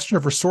it's a question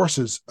of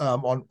resources.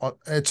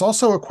 It's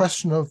also a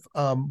question of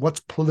what's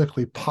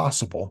politically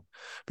possible,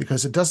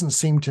 because it doesn't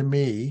seem to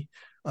me,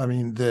 I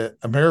mean, the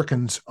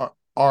Americans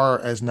are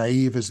as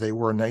naive as they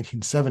were in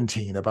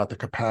 1917 about the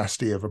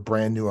capacity of a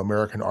brand new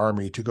American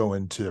army to go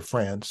into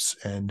France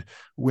and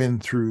win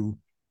through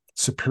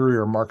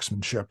superior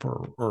marksmanship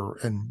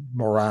and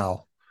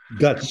morale.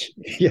 Guts.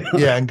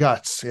 Yeah, and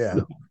guts. Yeah.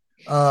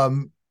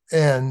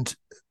 And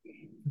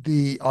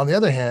on the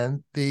other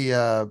hand,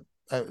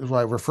 what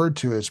I referred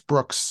to as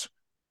Brooks'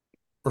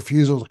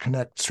 refusal to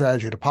connect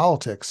strategy to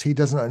politics, he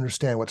doesn't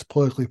understand what's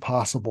politically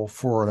possible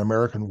for an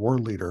American war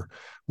leader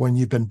when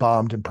you've been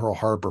bombed in Pearl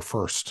Harbor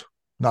first,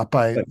 not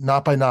by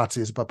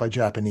Nazis, but by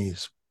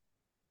Japanese.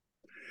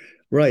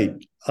 Right.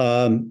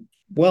 The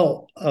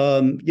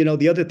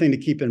other thing to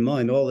keep in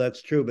mind, all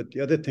that's true, but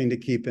the other thing to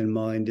keep in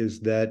mind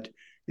is that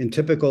in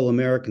typical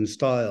American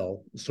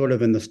style, sort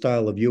of in the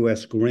style of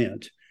U.S.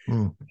 Grant,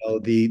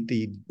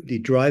 the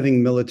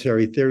driving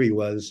military theory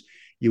was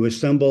you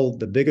assemble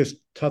the biggest,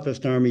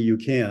 toughest army you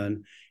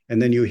can,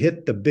 and then you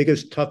hit the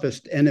biggest,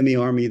 toughest enemy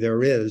army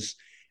there is,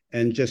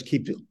 and just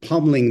keep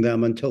pummeling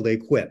them until they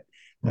quit.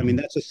 Mm-hmm. I mean,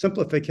 that's a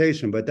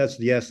simplification, but that's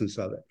the essence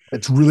of it.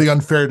 It's really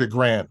unfair to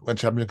Grant,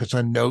 which I'm going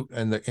to note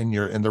in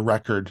the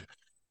record,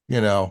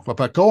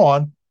 but go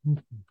on.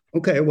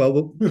 Okay, well,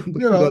 we'll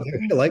go there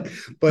if you like,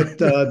 but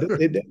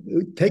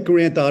take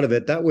Grant out of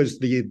it. That was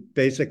the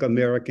basic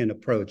American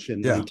approach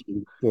in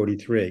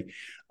 1943.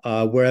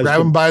 Whereas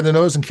grab him by the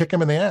nose and kick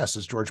him in the ass,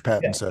 as George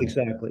Patton said.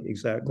 Exactly.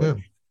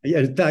 Yeah,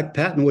 in fact,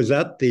 Patton was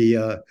at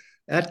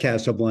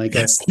Casablanca.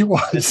 Yes, he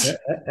was.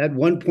 At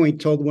one point,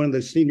 told one of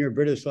the senior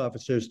British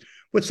officers,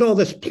 "What's all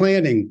this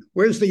planning?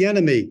 Where's the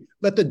enemy?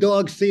 Let the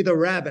dog see the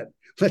rabbit.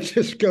 Let's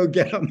just go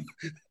get him."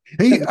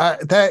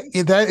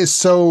 That is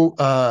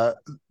so.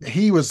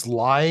 He was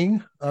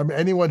lying.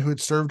 Anyone who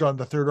had served on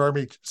the Third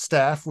Army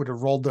staff would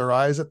have rolled their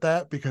eyes at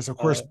that, because, of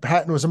course,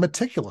 Patton was a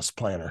meticulous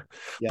planner.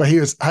 Yeah. But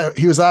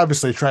he was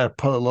obviously trying to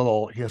put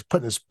he was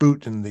putting his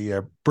boot in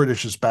the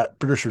Britishers'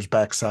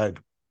 backside.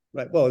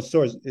 Right. Well,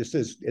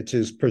 it's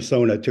his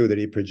persona too that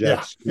he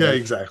projects. Yeah,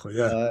 exactly.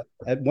 Yeah.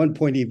 At one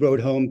point, he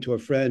wrote home to a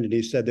friend and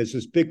he said, "There's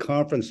this big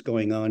conference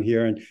going on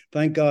here, and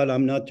thank God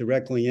I'm not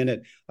directly in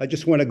it. I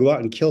just want to go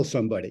out and kill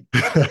somebody."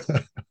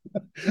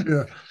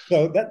 Yeah.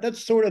 So that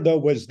sort of, though,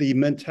 was the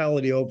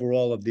mentality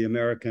overall of the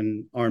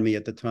American army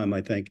at the time,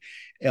 I think,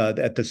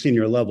 at the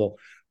senior level.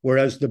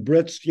 Whereas the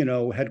Brits,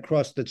 had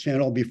crossed the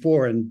channel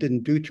before and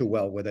didn't do too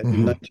well with it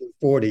in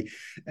 1940,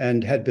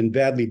 and had been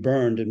badly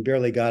burned and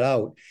barely got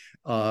out.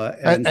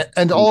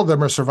 And all of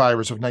them are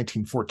survivors of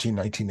 1914,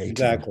 1918.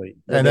 Exactly.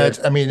 And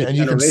and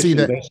you can see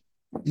that.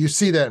 You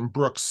see that in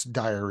Brooks'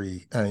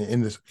 diary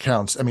in the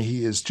accounts. I mean,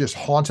 he is just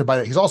haunted by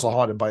that. He's also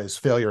haunted by his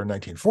failure in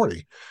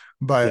 1940,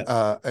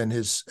 and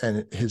his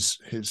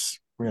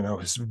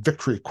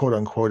victory, quote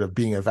unquote, of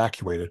being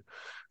evacuated.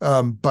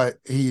 But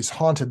he's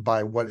haunted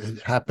by what had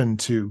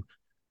happened to,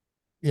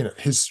 I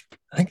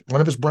think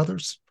one of his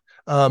brothers.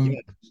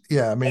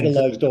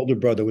 Idolized older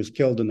brother was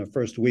killed in the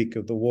first week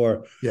of the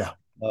war. Yeah.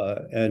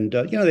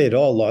 They had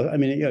all lost. I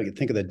mean, you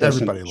think of the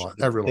everybody lost.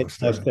 Everyone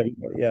lost. Everybody,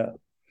 yeah.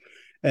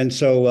 And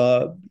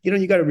so,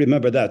 you got to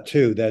remember that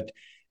too, that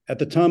at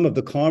the time of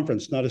the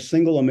conference, not a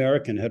single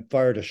American had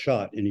fired a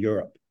shot in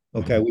Europe.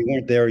 Okay. Mm-hmm. We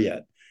weren't there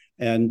yet.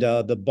 And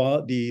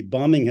the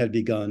bombing had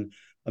begun,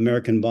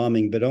 American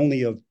bombing, but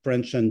only of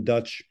French and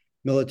Dutch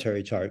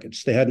military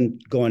targets. They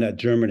hadn't gone at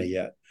Germany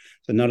yet.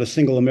 So not a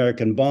single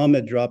American bomb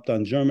had dropped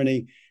on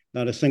Germany.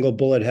 Not a single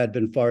bullet had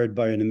been fired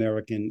by an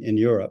American in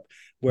Europe,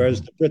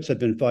 whereas the Brits had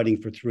been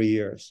fighting for 3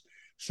 years.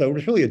 So it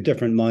was really a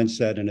different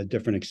mindset and a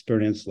different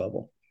experience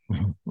level.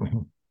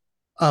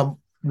 How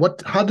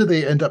do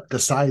they end up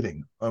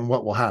deciding on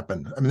what will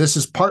happen? I mean, this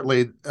is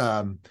partly,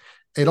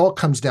 it all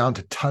comes down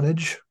to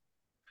tonnage.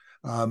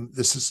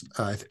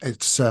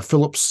 It's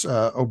Phillips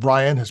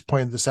O'Brien has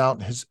pointed this out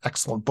in his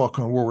excellent book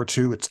on World War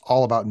II. It's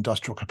all about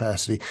industrial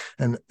capacity,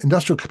 and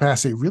industrial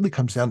capacity really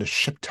comes down to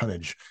ship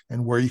tonnage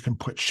and where you can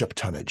put ship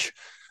tonnage.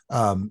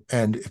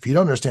 And if you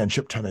don't understand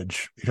ship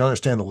tonnage, you don't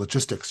understand the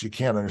logistics, you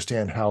can't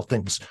understand how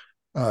things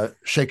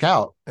shake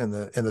out in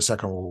the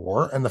Second World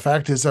War. And the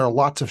fact is, there are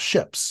lots of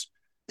ships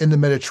in the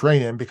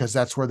Mediterranean because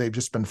that's where they've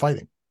just been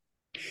fighting.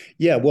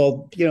 Yeah,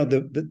 well,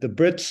 the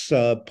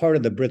Brits, part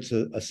of the Brits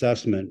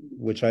assessment,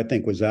 which I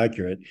think was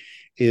accurate,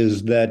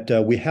 is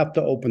that we have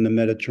to open the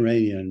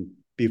Mediterranean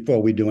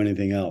before we do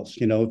anything else.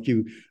 If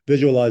you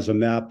visualize a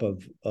map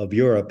of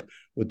Europe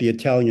with the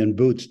Italian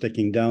boot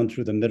sticking down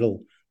through the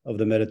middle of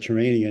the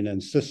Mediterranean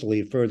and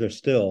Sicily further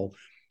still,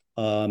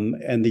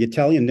 and the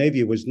Italian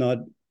Navy was not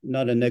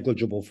a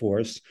negligible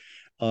force,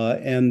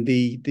 and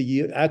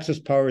the Axis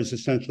powers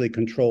essentially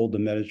controlled the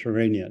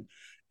Mediterranean.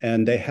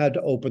 And they had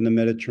to open the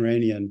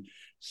Mediterranean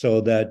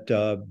so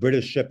that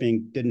British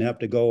shipping didn't have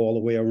to go all the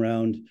way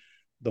around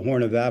the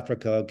Horn of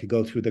Africa, could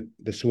go through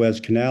the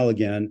Suez Canal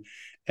again.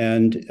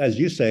 And as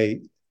you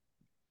say,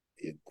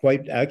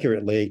 quite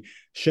accurately,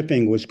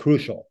 shipping was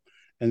crucial.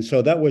 And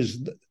so that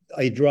was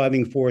a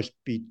driving force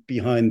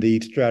behind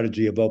the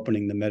strategy of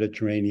opening the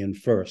Mediterranean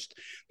first.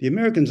 The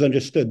Americans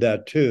understood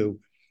that too.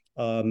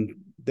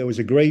 There was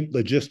a great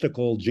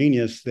logistical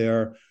genius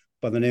there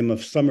by the name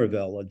of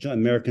Somerville, an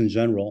American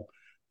general,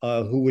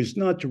 who was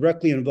not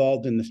directly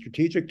involved in the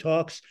strategic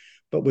talks,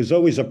 but was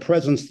always a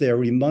presence there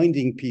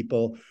reminding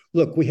people,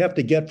 look, we have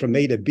to get from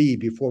A to B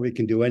before we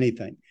can do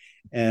anything.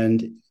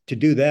 And to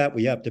do that,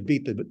 we have to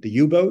beat the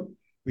U-boat.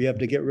 We have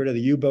to get rid of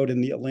the U-boat in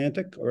the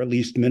Atlantic, or at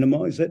least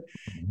minimize it.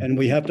 And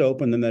we have to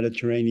open the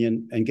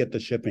Mediterranean and get the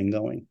shipping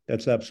going.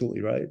 That's absolutely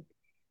right.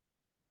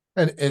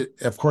 And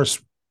of course,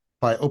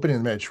 by opening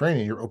the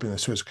Mediterranean, you're opening the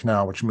Suez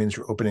Canal, which means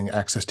you're opening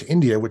access to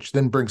India, which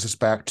then brings us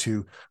back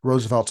to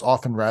Roosevelt's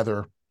often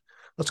rather,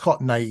 let's call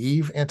it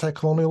naive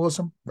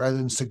anti-colonialism rather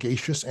than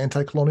sagacious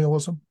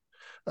anti-colonialism,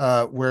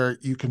 where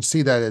you can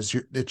see that as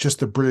it's just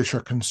the British are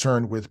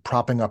concerned with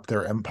propping up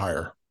their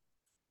empire.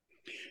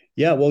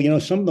 Yeah, well,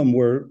 some of them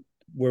were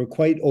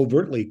quite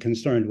overtly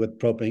concerned with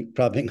propping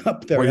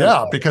up their empire.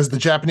 Yeah, because the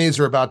Japanese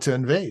are about to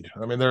invade.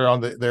 I mean,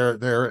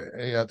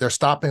 they're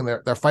stopping,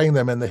 they're fighting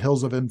them in the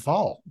hills of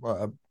Imphal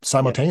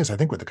simultaneous, I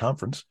think, with the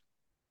conference.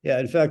 Yeah,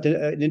 in fact,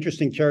 an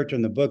interesting character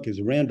in the book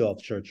is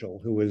Randolph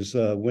Churchill, who was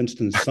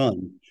Winston's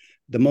son.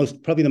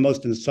 Probably the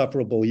most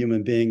insufferable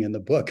human being in the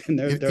book, and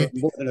there are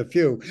more than a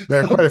few.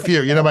 There are quite a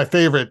few. One of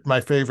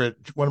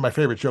my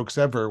favorite jokes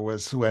ever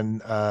was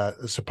when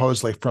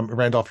supposedly from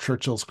Randolph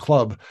Churchill's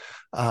club,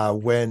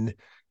 when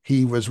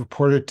he was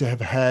reported to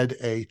have had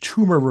a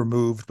tumor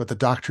removed, but the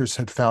doctors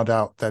had found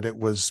out that it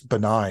was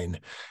benign,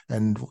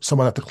 and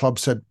someone at the club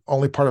said,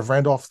 "Only part of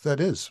Randolph that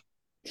is."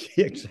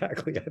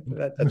 Exactly.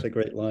 That's a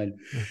great line.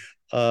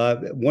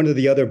 One of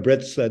the other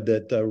Brits said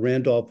that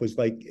Randolph was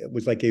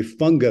like a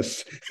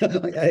fungus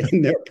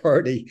in their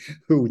party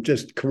who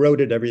just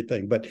corroded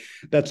everything. But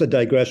that's a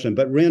digression.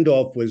 But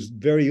Randolph was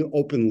very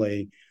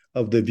openly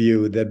of the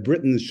view that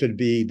Britain should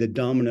be the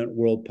dominant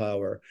world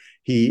power.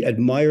 He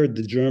admired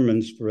the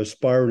Germans for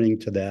aspiring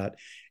to that.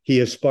 He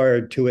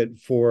aspired to it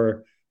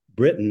for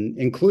Britain,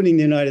 including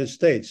the United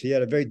States. He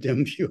had a very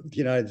dim view of the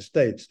United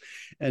States,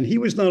 and he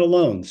was not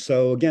alone.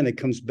 So again, it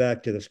comes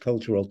back to this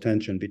cultural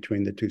tension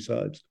between the two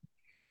sides.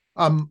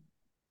 The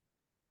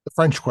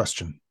French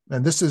question,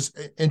 and this is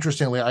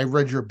interestingly, I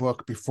read your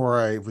book before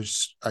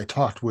I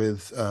talked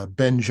with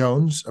Ben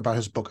Jones about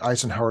his book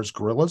Eisenhower's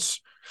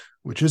Guerrillas,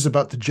 which is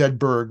about the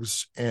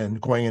Jedburghs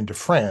and going into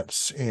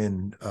France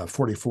in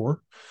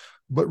 44.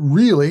 But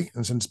really,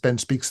 and since Ben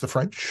speaks the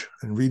French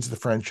and reads the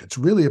French, it's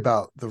really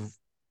about the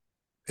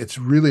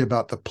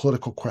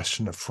political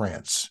question of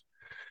France.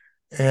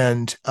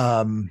 And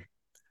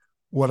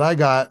what I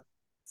got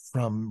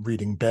from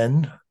reading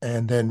Ben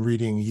and then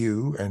reading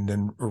you and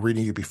then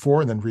reading you before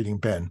and then reading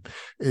Ben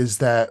is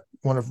that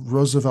one of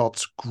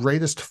Roosevelt's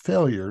greatest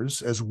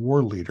failures as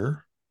war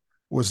leader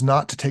was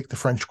not to take the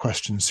French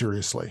question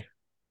seriously.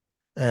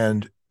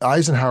 And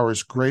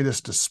Eisenhower's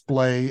greatest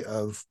display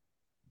of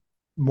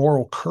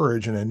moral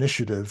courage and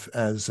initiative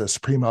as a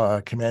supreme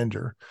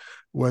commander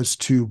was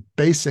to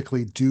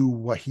basically do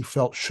what he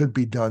felt should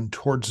be done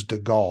towards de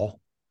Gaulle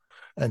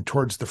and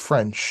towards the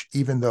French,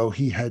 even though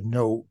he had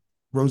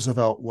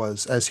Roosevelt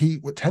was, as he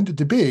tended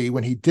to be,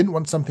 when he didn't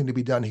want something to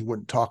be done, he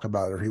wouldn't talk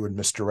about it or he would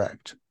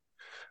misdirect.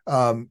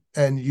 And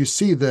you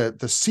see the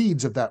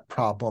seeds of that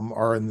problem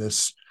are in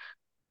this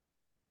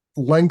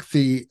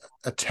lengthy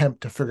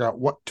attempt to figure out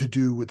what to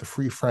do with the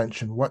Free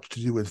French and what to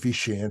do with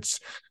Vichy. And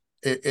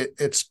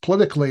it's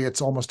politically,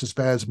 it's almost as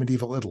bad as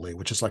medieval Italy,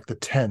 which is like the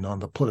 10 on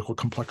the political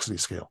complexity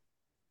scale.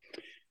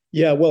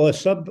 Yeah, well, a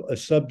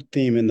sub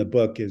theme in the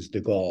book is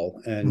de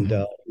Gaulle and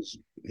Hmm.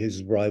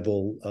 his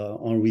rival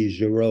Henri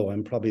Giraud.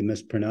 I'm probably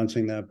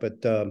mispronouncing that,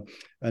 but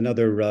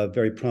another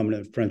very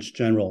prominent French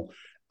general.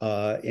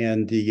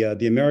 And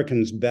the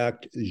Americans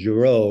backed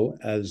Giraud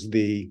as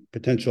the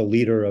potential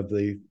leader of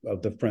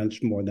the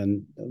French more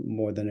than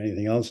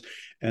anything else,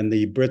 and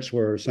the Brits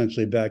were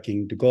essentially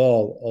backing de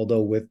Gaulle,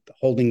 although with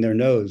holding their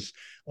nose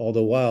all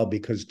the while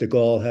because de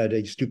Gaulle had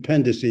a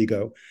stupendous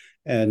ego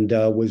and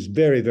was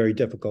very, very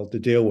difficult to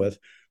deal with.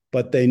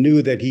 But they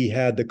knew that he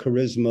had the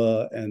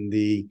charisma and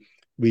the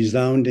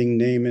resounding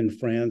name in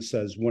France,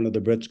 as one of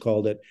the Brits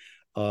called it,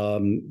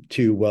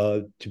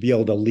 to be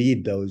able to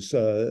lead those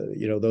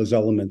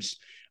elements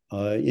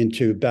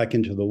back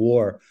into the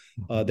war.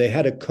 They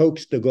had to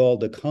coax de Gaulle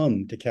to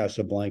come to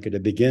Casablanca to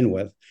begin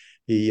with.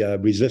 He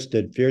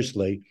resisted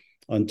fiercely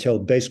until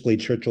basically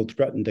Churchill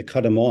threatened to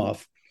cut him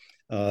off.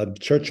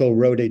 Churchill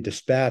wrote a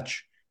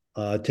dispatch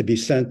to be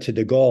sent to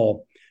de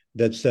Gaulle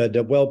that said,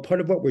 well,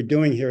 part of what we're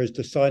doing here is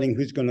deciding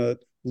who's going to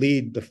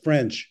lead the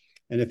French.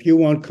 And if you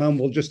won't come,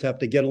 we'll just have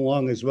to get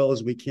along as well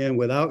as we can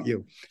without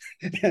you.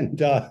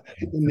 And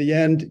in the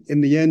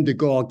end, de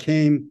Gaulle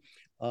came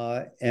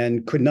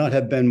and could not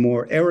have been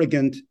more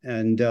arrogant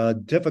and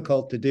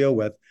difficult to deal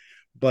with.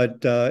 But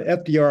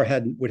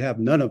FDR would have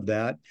none of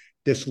that.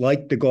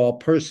 Disliked de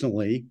Gaulle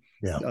personally,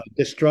 Yeah.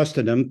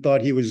 distrusted him,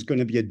 thought he was going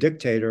to be a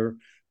dictator,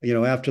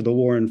 after the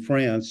war in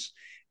France.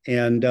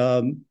 And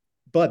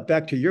but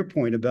back to your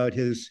point about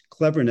his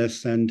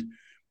cleverness and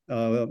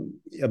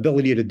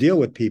ability to deal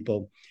with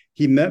people,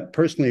 he met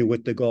personally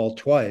with de Gaulle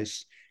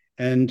twice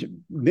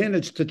and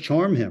managed to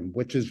charm him,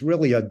 which is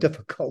really a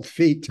difficult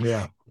feat.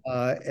 Yeah.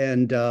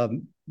 And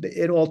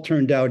it all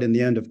turned out in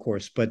the end, of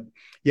course. But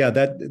yeah,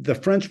 that the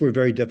French were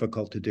very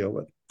difficult to deal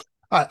with.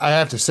 I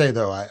have to say,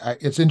 though,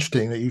 it's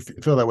interesting that you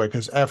feel that way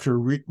because after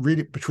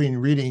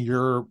reading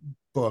your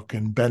book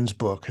and Ben's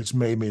book has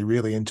made me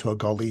really into a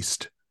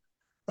Gaulliste,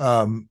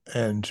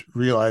 and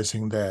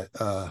realizing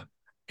that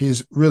he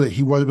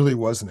really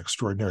was an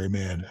extraordinary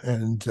man,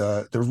 and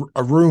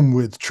a room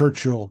with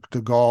Churchill, de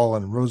Gaulle,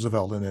 and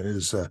Roosevelt in it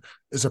is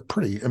a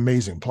pretty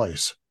amazing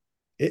place.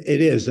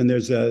 It is, and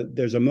there's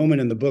a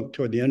moment in the book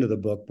toward the end of the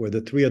book where the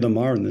three of them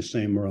are in the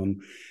same room,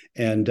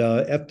 and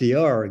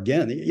FDR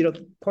again.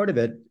 Part of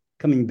it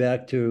coming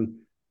back to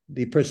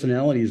the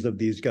personalities of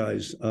these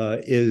guys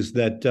is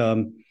that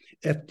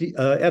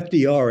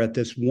FDR at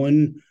this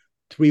one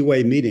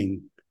three-way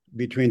meeting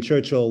between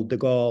Churchill, de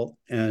Gaulle,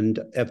 and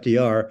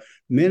FDR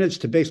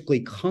managed to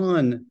basically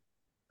con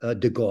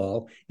de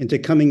Gaulle into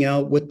coming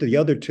out with the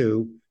other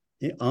two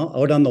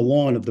out on the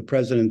lawn of the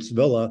president's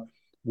villa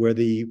where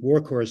the war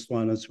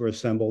correspondents were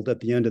assembled at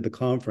the end of the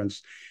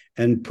conference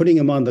and putting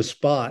him on the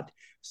spot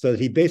so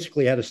that he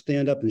basically had to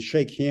stand up and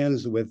shake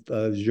hands with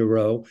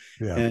Giraud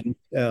and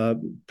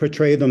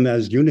portray them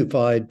as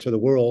unified to the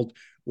world,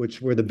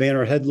 which were the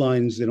banner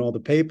headlines in all the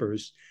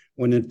papers,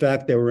 when in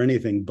fact they were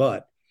anything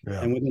but.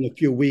 Yeah. And within a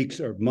few weeks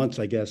or months,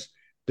 I guess,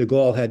 de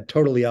Gaulle had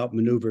totally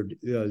outmaneuvered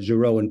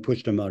Giraud and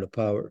pushed him out of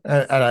power.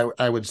 And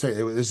I would say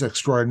it was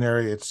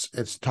extraordinary.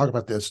 It's talk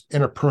about this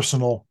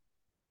interpersonal.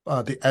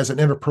 As an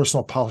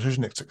interpersonal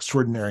politician, it's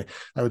extraordinary.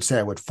 I would say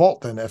I would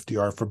fault then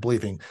FDR for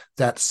believing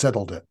that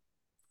settled it.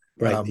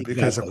 Right,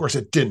 because of course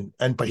it didn't.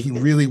 But he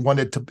really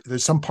wanted to.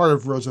 There's some part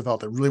of Roosevelt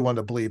that really wanted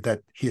to believe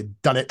that he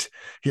had done it.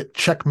 He had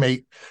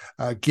checkmate,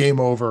 game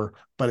over.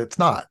 But it's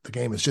not. The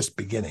game is just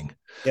beginning.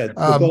 Yeah, de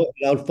Gaulle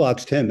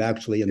outfoxed him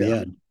actually in the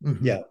end.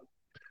 Mm-hmm. Yeah.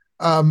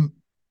 Well,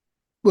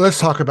 let's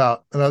talk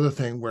about another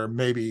thing where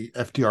maybe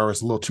FDR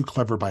is a little too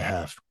clever by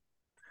half.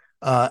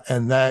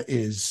 And that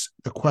is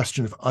the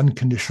question of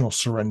unconditional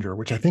surrender,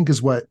 which I think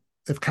is what,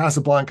 if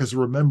Casablanca is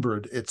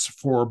remembered, it's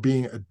for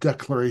being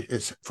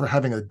it's for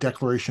having a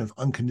declaration of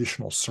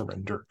unconditional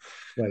surrender.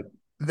 Right.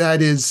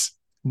 That is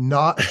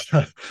not,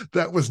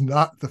 that was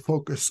not the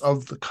focus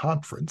of the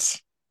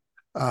conference,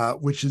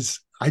 which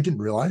is, I didn't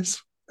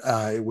realize.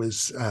 It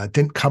was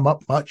didn't come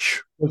up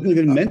much. Wasn't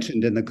even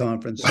mentioned in the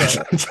conference.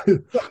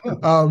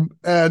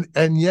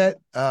 And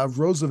yet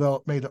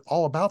Roosevelt made it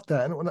all about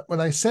that. And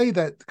when I say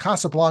that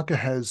Casablanca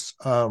has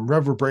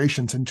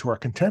reverberations into our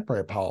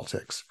contemporary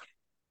politics,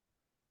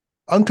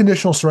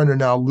 unconditional surrender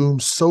now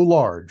looms so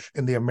large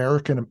in the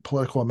American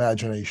political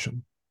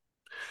imagination.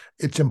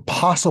 It's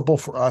impossible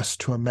for us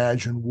to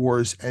imagine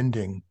wars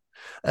ending,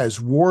 as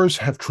wars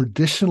have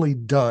traditionally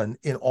done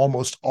in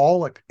almost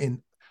all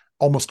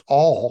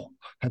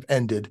have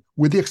ended,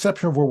 with the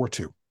exception of World War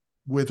II,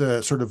 with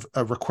a sort of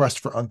a request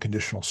for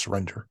unconditional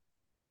surrender.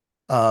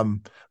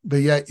 But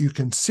yet you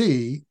can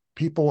see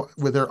people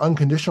with their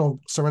unconditional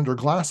surrender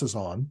glasses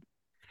on,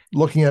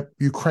 looking at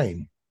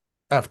Ukraine,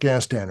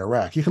 Afghanistan,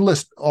 Iraq. You can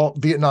list all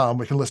Vietnam.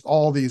 We can list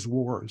all these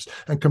wars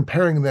and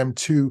comparing them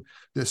to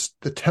the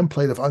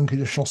template of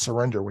unconditional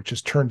surrender, which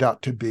has turned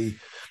out to be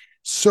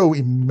so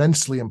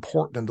immensely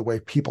important in the way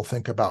people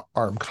think about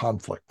armed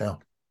conflict now.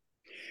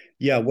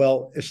 Yeah,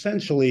 well,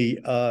 essentially,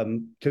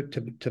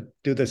 to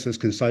do this as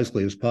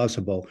concisely as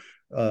possible,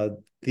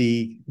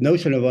 the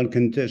notion of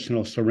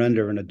unconditional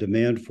surrender and a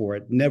demand for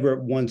it never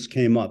once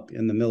came up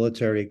in the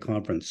military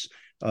conference.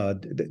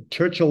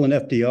 Churchill and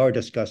FDR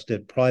discussed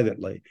it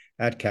privately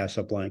at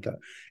Casablanca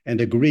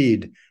and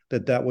agreed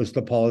that that was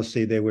the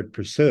policy they would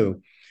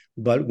pursue.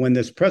 But when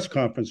this press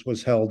conference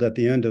was held at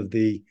the end of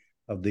the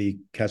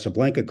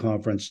Casablanca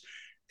conference,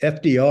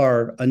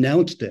 FDR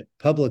announced it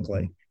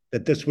publicly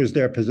that this was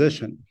their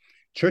position.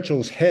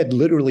 Churchill's head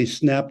literally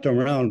snapped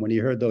around when he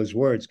heard those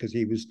words because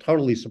he was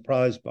totally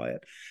surprised by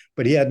it.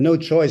 But he had no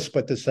choice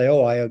but to say,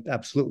 "Oh, I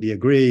absolutely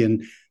agree,"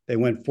 and they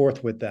went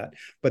forth with that.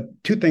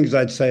 But two things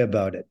I'd say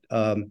about it.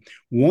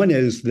 One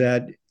is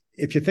that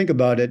if you think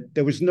about it,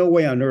 there was no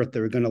way on earth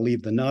they were going to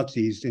leave the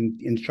Nazis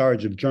in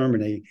charge of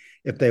Germany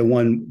if they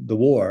won the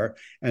war,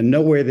 and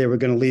no way they were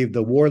going to leave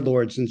the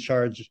warlords in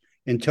charge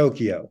in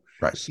Tokyo.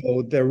 Right.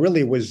 So there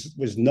really was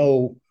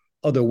no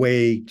other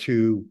way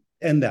to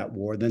end that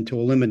war than to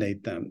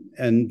eliminate them,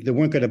 and they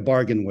weren't going to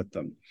bargain with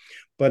them.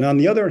 But on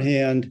the other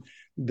hand,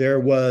 there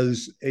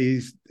was a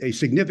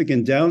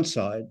significant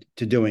downside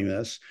to doing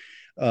this.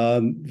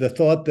 The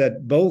thought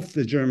that both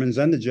the Germans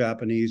and the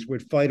Japanese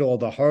would fight all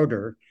the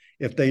harder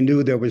if they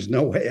knew there was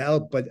no way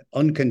out but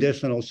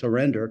unconditional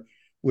surrender,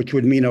 which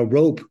would mean a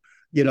rope,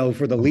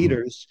 for the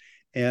leaders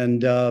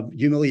and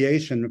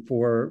humiliation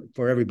for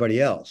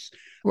everybody else.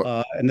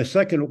 Well, and the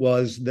second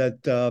was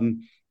that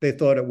they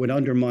thought it would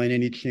undermine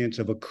any chance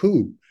of a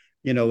coup,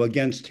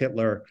 against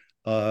Hitler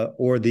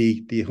or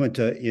the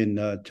junta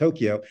in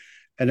Tokyo.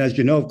 And as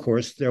you know, of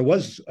course, there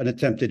was an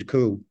attempted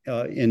coup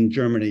in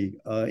Germany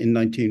in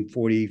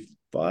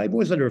 1945,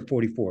 was it, or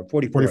 44?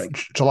 44,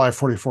 July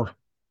 44.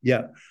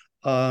 Yeah.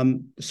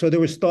 So there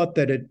was thought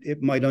that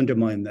it might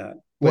undermine that.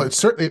 Well, it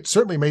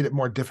certainly made it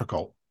more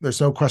difficult.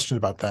 There's no question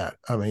about that.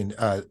 I mean,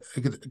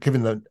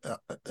 given the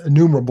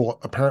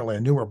apparently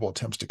innumerable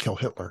attempts to kill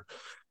Hitler,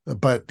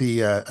 but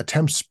the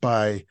attempts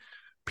by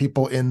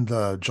people in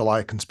the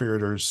July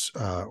conspirators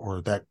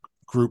or that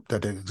group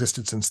that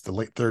existed since the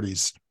late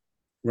 30s,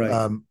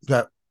 right,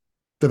 that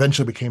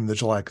eventually became the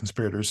July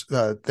conspirators.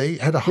 They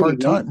had a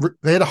hard time.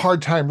 They had a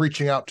hard time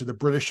reaching out to the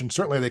British, and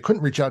certainly they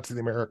couldn't reach out to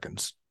the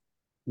Americans.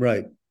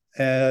 Right.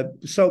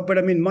 But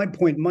I mean,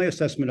 my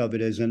assessment of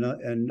it is,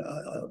 and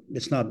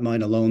it's not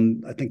mine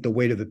alone. I think the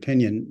weight of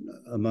opinion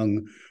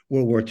among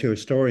World War II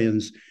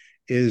historians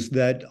is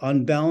that,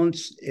 on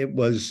balance, it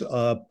was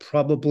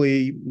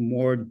probably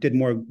did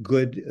more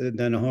good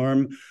than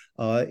harm.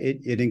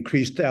 It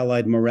increased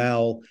Allied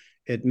morale.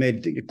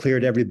 It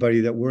clear to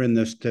everybody that we're in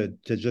this to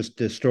just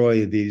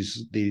destroy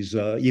these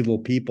evil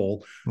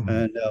people,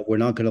 and we're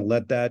not going to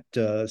let that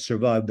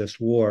survive this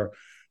war.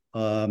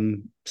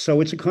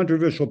 So it's a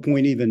controversial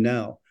point even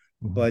now,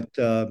 but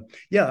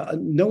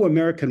no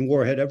American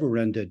war had ever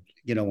ended,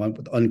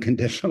 with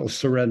unconditional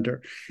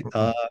surrender.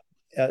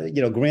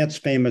 Grant's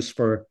famous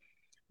for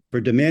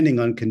demanding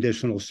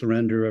unconditional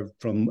surrender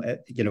from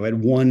at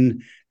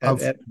one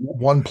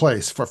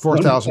place for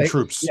 4,000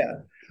 troops. Yeah,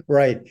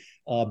 right.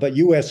 But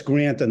U.S.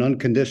 Grant and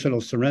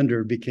unconditional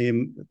surrender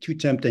became too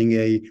tempting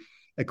a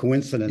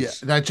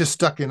coincidence. Yeah, that just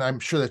stuck in. I'm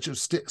sure that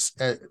just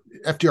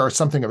FDR is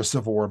something of a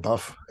Civil War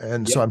buff,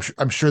 and so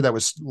I'm sure that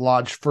was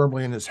lodged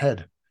firmly in his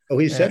head. Oh,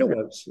 he said it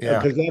was.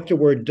 Because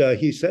afterward,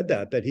 he said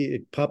that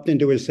it popped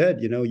into his head.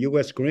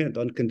 U.S. Grant,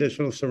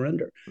 unconditional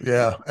surrender.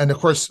 Yeah, and of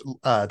course,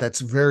 that's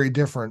very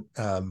different,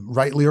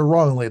 rightly or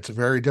wrongly. It's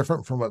very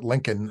different from what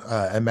Lincoln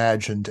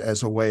imagined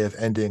as a way of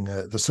ending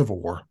the Civil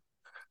War.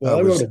 Well,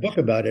 I wrote a book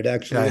about it,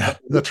 actually. Yeah,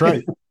 that's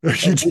right.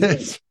 You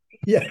did.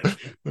 Yeah.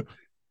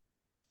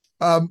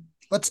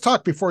 Let's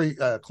talk before we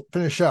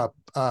finish up.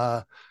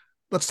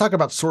 Let's talk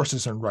about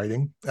sources and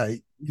writing.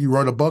 You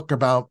wrote a book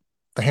about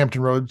the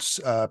Hampton Roads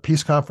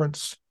Peace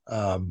Conference,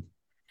 and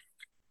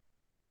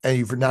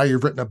you've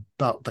written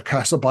about the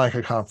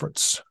Casablanca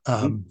Conference.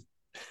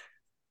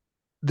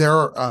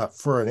 There,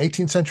 for an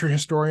 18th century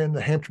historian,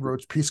 the Hampton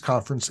Roads Peace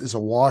Conference is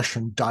awash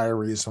in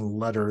diaries and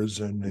letters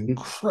and an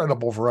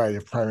incredible variety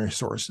of primary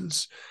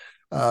sources,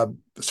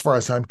 as far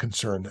as I'm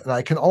concerned. And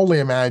I can only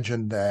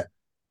imagine that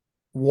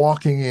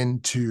walking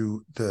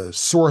into the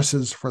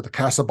sources for the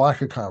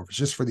Casablanca Conference,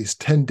 just for these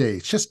 10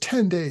 days, just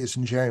 10 days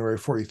in January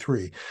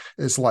 43,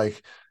 is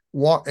like,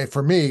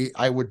 for me,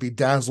 I would be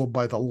dazzled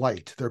by the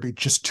light. There'd be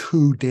just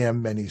too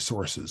damn many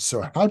sources.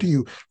 So how do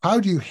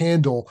you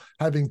handle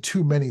having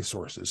too many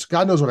sources?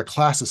 God knows what a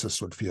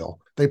classicist would feel.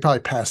 They'd probably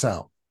pass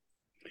out.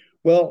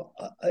 Well,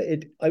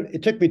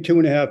 it took me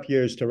 2.5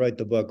 years to write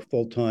the book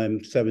full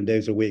time, 7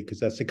 days a week, because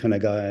that's the kind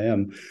of guy I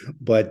am.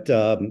 But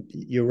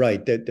you're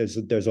right.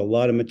 There's a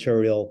lot of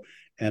material,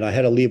 and I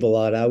had to leave a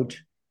lot out.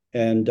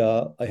 And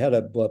I had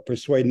to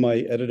persuade my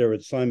editor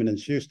at Simon and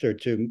Schuster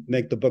to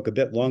make the book a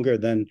bit longer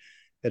than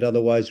it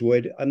otherwise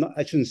would.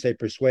 I shouldn't say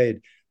persuade,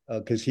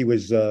 because he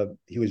was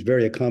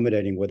very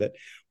accommodating with it.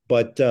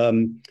 But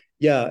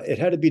it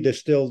had to be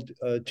distilled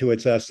to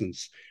its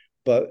essence.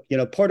 But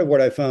part of what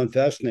I found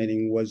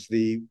fascinating was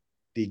the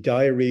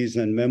diaries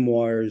and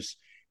memoirs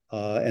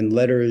and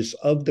letters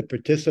of the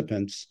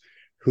participants,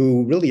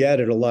 who really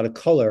added a lot of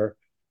color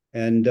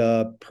and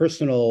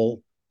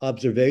personal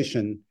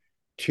observation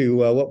to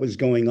what was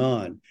going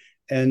on.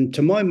 And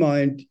to my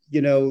mind,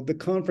 the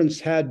conference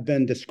had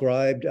been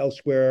described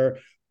elsewhere.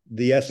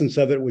 The essence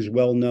of it was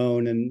well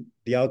known, and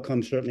the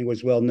outcome certainly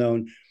was well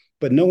known,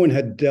 but no one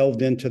had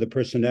delved into the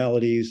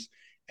personalities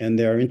and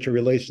their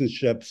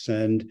interrelationships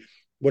and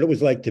what it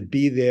was like to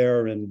be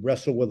there and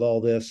wrestle with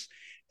all this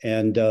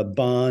and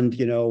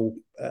bond,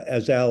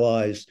 as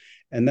allies.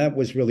 And that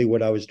was really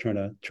what I was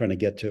trying to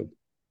get to.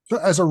 So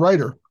as a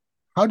writer,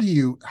 how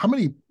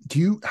many do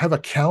you have a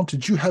count?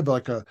 Did you have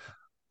like a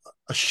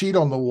sheet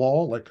on the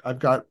wall? Like I've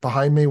got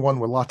behind me one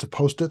with lots of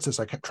Post-its as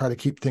I try to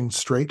keep things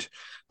straight.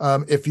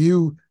 If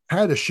you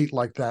had a sheet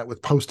like that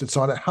with Post-its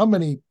on it, how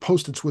many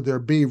Post-its would there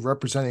be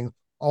representing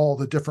all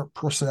the different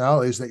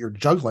personalities that you're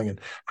juggling? And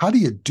how do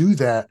you do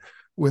that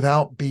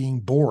without being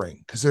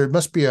boring? Because there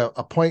must be a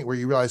point where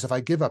you realize if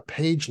I give a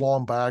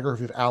page-long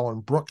biography of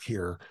Alan Brooke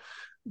here,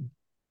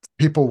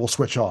 people will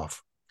switch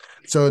off.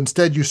 So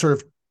instead, you sort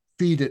of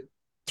feed it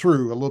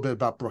through a little bit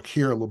about Brooke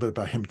here, a little bit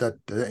about him,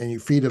 and you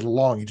feed it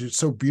along. You just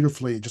so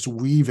beautifully just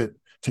weave it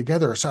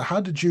together. So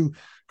how do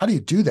you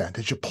do that?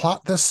 Did you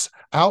plot this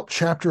out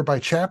chapter by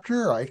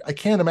chapter? I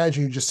can't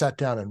imagine you just sat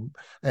down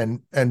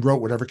and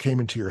wrote whatever came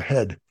into your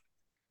head.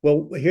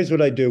 Well, here's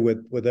what I do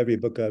with every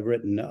book I've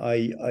written.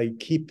 I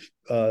keep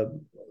a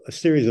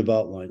series of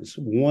outlines.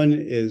 One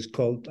is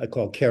I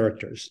call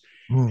characters.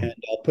 And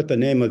I'll put the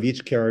name of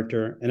each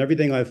character, and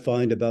everything I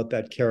find about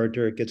that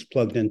character, it gets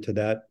plugged into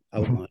that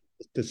outline.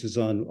 This is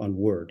on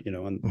Word,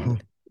 on the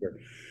computer.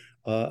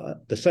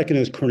 The second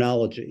is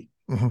chronology.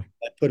 I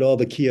put all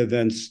the key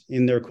events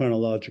in their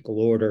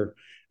chronological order,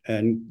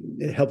 and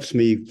it helps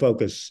me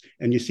focus.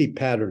 And you see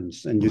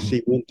patterns, and you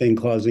see one thing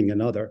causing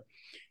another.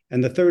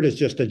 And the third is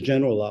just a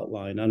general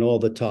outline on all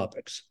the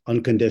topics: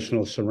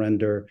 unconditional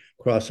surrender,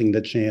 crossing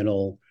the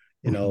channel,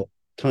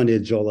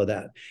 tonnage, all of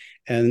that.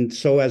 And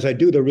so as I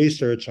do the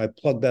research, I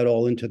plug that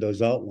all into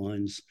those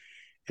outlines.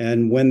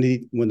 And when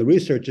the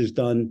research is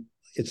done,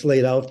 it's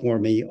laid out for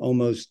me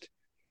almost,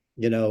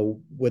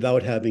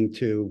 without having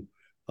to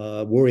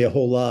worry a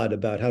whole lot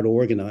about how to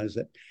organize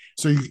it.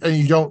 So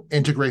you don't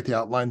integrate the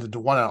outlines into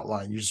one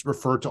outline. You just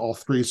refer to all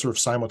three sort of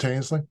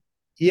simultaneously?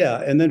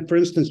 Yeah. And then, for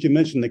instance, you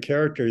mentioned the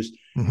characters.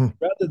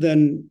 Rather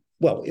than,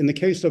 well, in the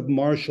case of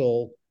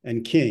Marshall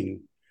and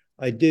King,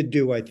 I did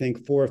do, I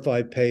think, 4 or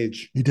 5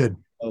 page. You did.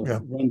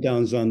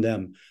 Rundowns on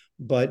them.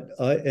 But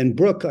and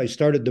Brooke, I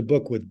started the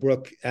book with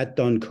Brooke at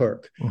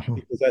Dunkirk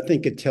because I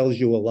think it tells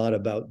you a lot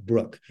about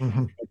Brooke.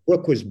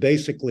 Brooke was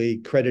basically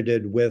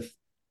credited with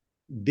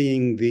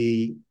being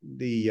the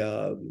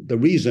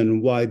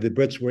reason why the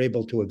Brits were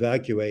able to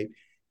evacuate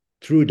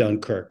through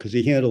Dunkirk, because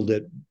he handled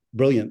it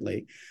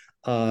brilliantly.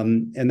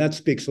 And that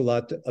speaks a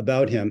lot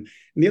about him.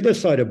 And the other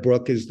side of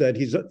Brooke is that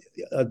he's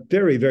a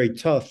very, very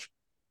tough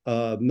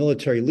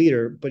military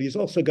leader, but he's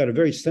also got a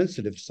very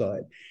sensitive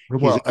side.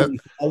 He's an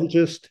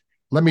apologist.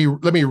 Let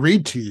me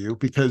read to you,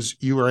 because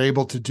you were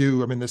able to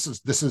do. I mean, this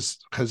is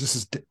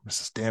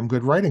damn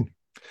good writing.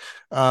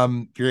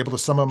 You're able to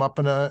sum him up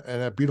in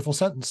a beautiful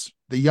sentence.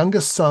 The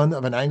youngest son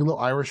of an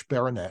Anglo-Irish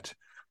baronet,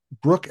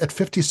 Brooke at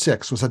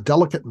 56 was a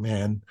delicate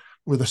man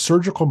with a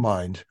surgical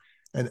mind,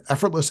 an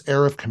effortless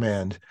air of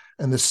command,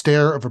 and the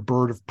stare of a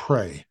bird of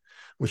prey,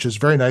 which is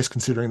very nice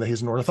considering that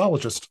he's an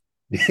ornithologist.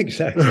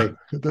 Exactly.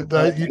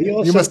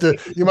 You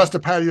must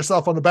have patted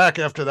yourself on the back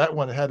after that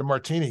one and had a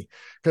martini,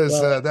 because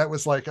that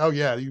was like, oh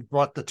yeah, you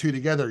brought the two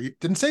together. You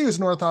didn't say he was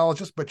an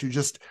ornithologist, but you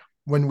just,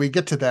 when we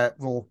get to that,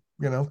 we'll,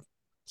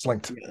 it's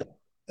linked. Yeah.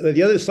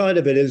 The other side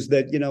of it is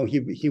that,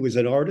 he was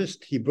an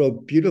artist. He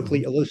wrote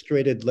beautifully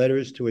illustrated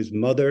letters to his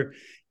mother.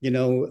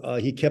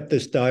 He kept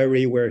this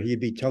diary where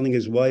he'd be telling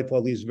his wife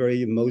all these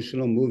very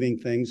emotional, moving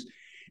things.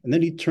 And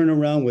then he'd turn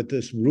around with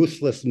this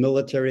ruthless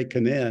military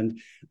command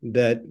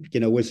that,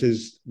 was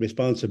his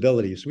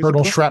responsibility. So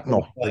Colonel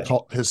Shrapnel, they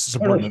call his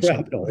subordinates.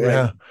 Shrapnel, right.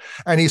 Yeah.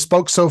 And he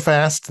spoke so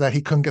fast that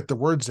he couldn't get the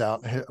words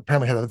out. He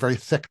apparently had a very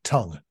thick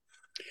tongue.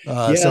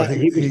 So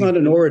he was not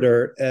an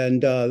orator.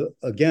 And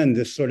again,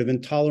 this sort of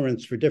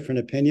intolerance for different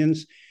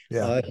opinions.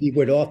 Yeah. He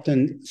would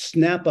often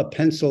snap a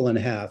pencil in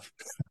half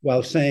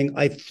while saying,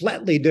 "I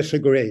flatly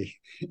disagree."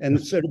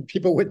 And sort of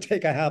people would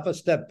take a half a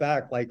step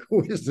back, like,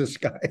 who is this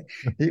guy?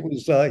 He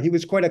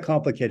was quite a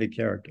complicated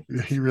character.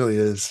 He really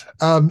is.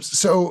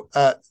 So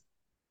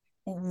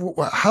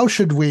how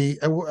should we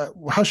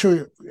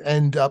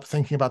end up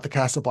thinking about the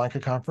Casablanca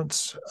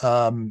conference?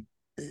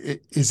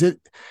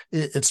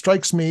 It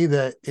strikes me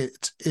that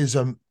it is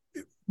a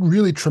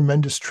really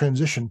tremendous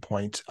transition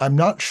point. I'm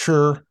not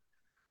sure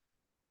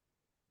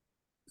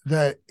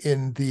that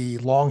in the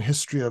long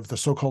history of the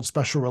so-called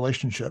special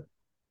relationship,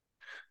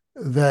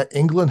 that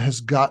England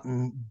has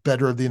gotten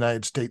better of the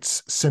United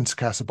States since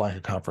Casablanca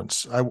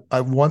conference.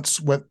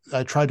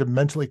 I tried to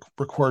mentally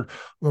record,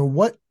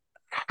 what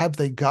have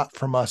they got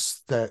from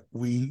us that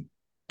we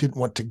didn't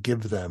want to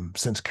give them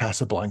since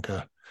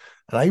Casablanca?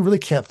 And I really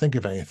can't think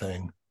of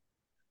anything.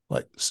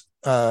 Like,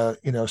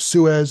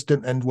 Suez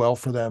didn't end well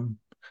for them.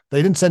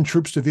 They didn't send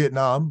troops to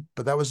Vietnam,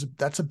 but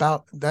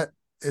that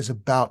is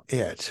about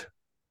it.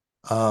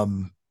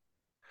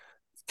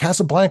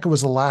 Casablanca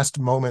was the last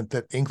moment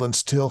that England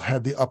still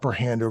had the upper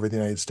hand over the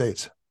United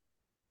States.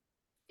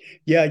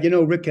 Yeah,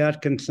 Rick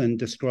Atkinson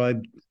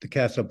described the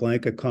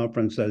Casablanca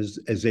conference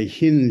as a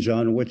hinge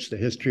on which the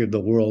history of the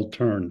world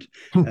turned.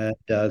 And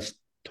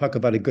talk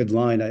about a good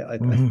line.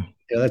 Yeah,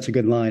 that's a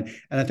good line.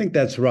 And I think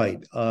that's right,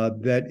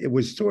 that it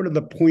was sort of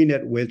the point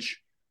at which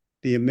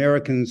the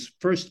Americans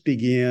first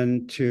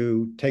began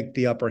to take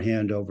the upper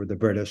hand over the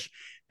British,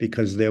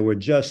 because they were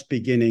just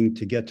beginning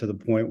to get to the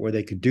point where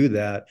they could do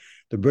that.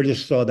 The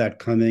British saw that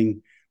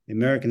coming. The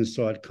Americans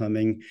saw it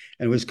coming.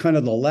 And it was kind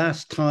of the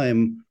last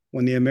time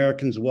when the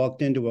Americans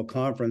walked into a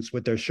conference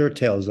with their shirt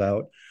tails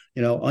out,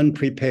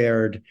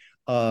 unprepared,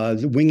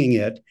 winging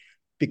it,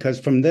 because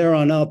from there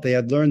on out, they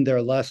had learned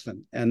their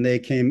lesson and they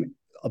came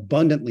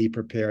abundantly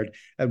prepared.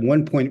 At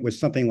one point, it was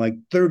something like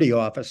 30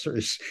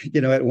 officers,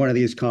 at one of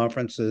these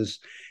conferences.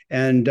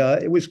 And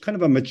it was kind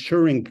of a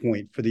maturing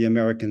point for the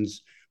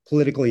Americans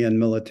politically and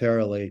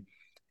militarily.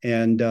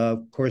 And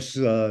of course,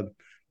 the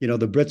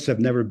Brits have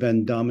never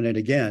been dominant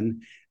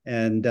again.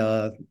 And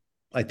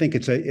I think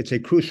it's a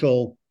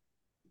crucial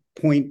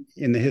point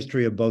in the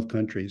history of both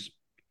countries.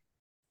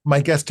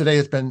 My guest today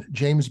has been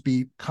James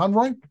B.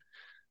 Conroy.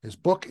 His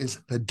book is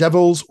The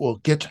Devils Will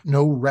Get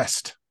No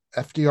Rest,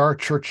 FDR,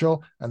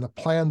 Churchill, and the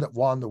Plan That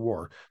Won the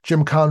War.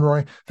 Jim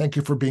Conroy, thank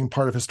you for being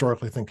part of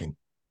Historically Thinking.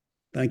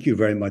 Thank you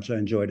very much. I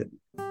enjoyed it.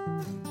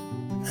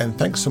 And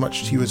thanks so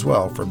much to you as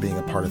well for being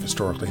a part of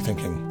Historically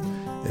Thinking.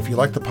 If you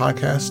like the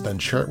podcast, then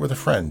share it with a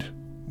friend,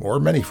 or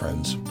many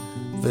friends.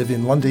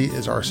 Vivian Lundy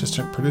is our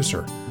assistant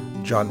producer.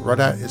 John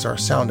Ruddat is our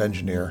sound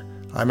engineer.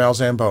 I'm Al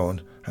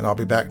Zambone, and I'll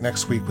be back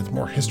next week with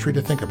more history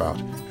to think about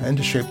and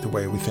to shape the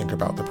way we think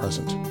about the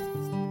present.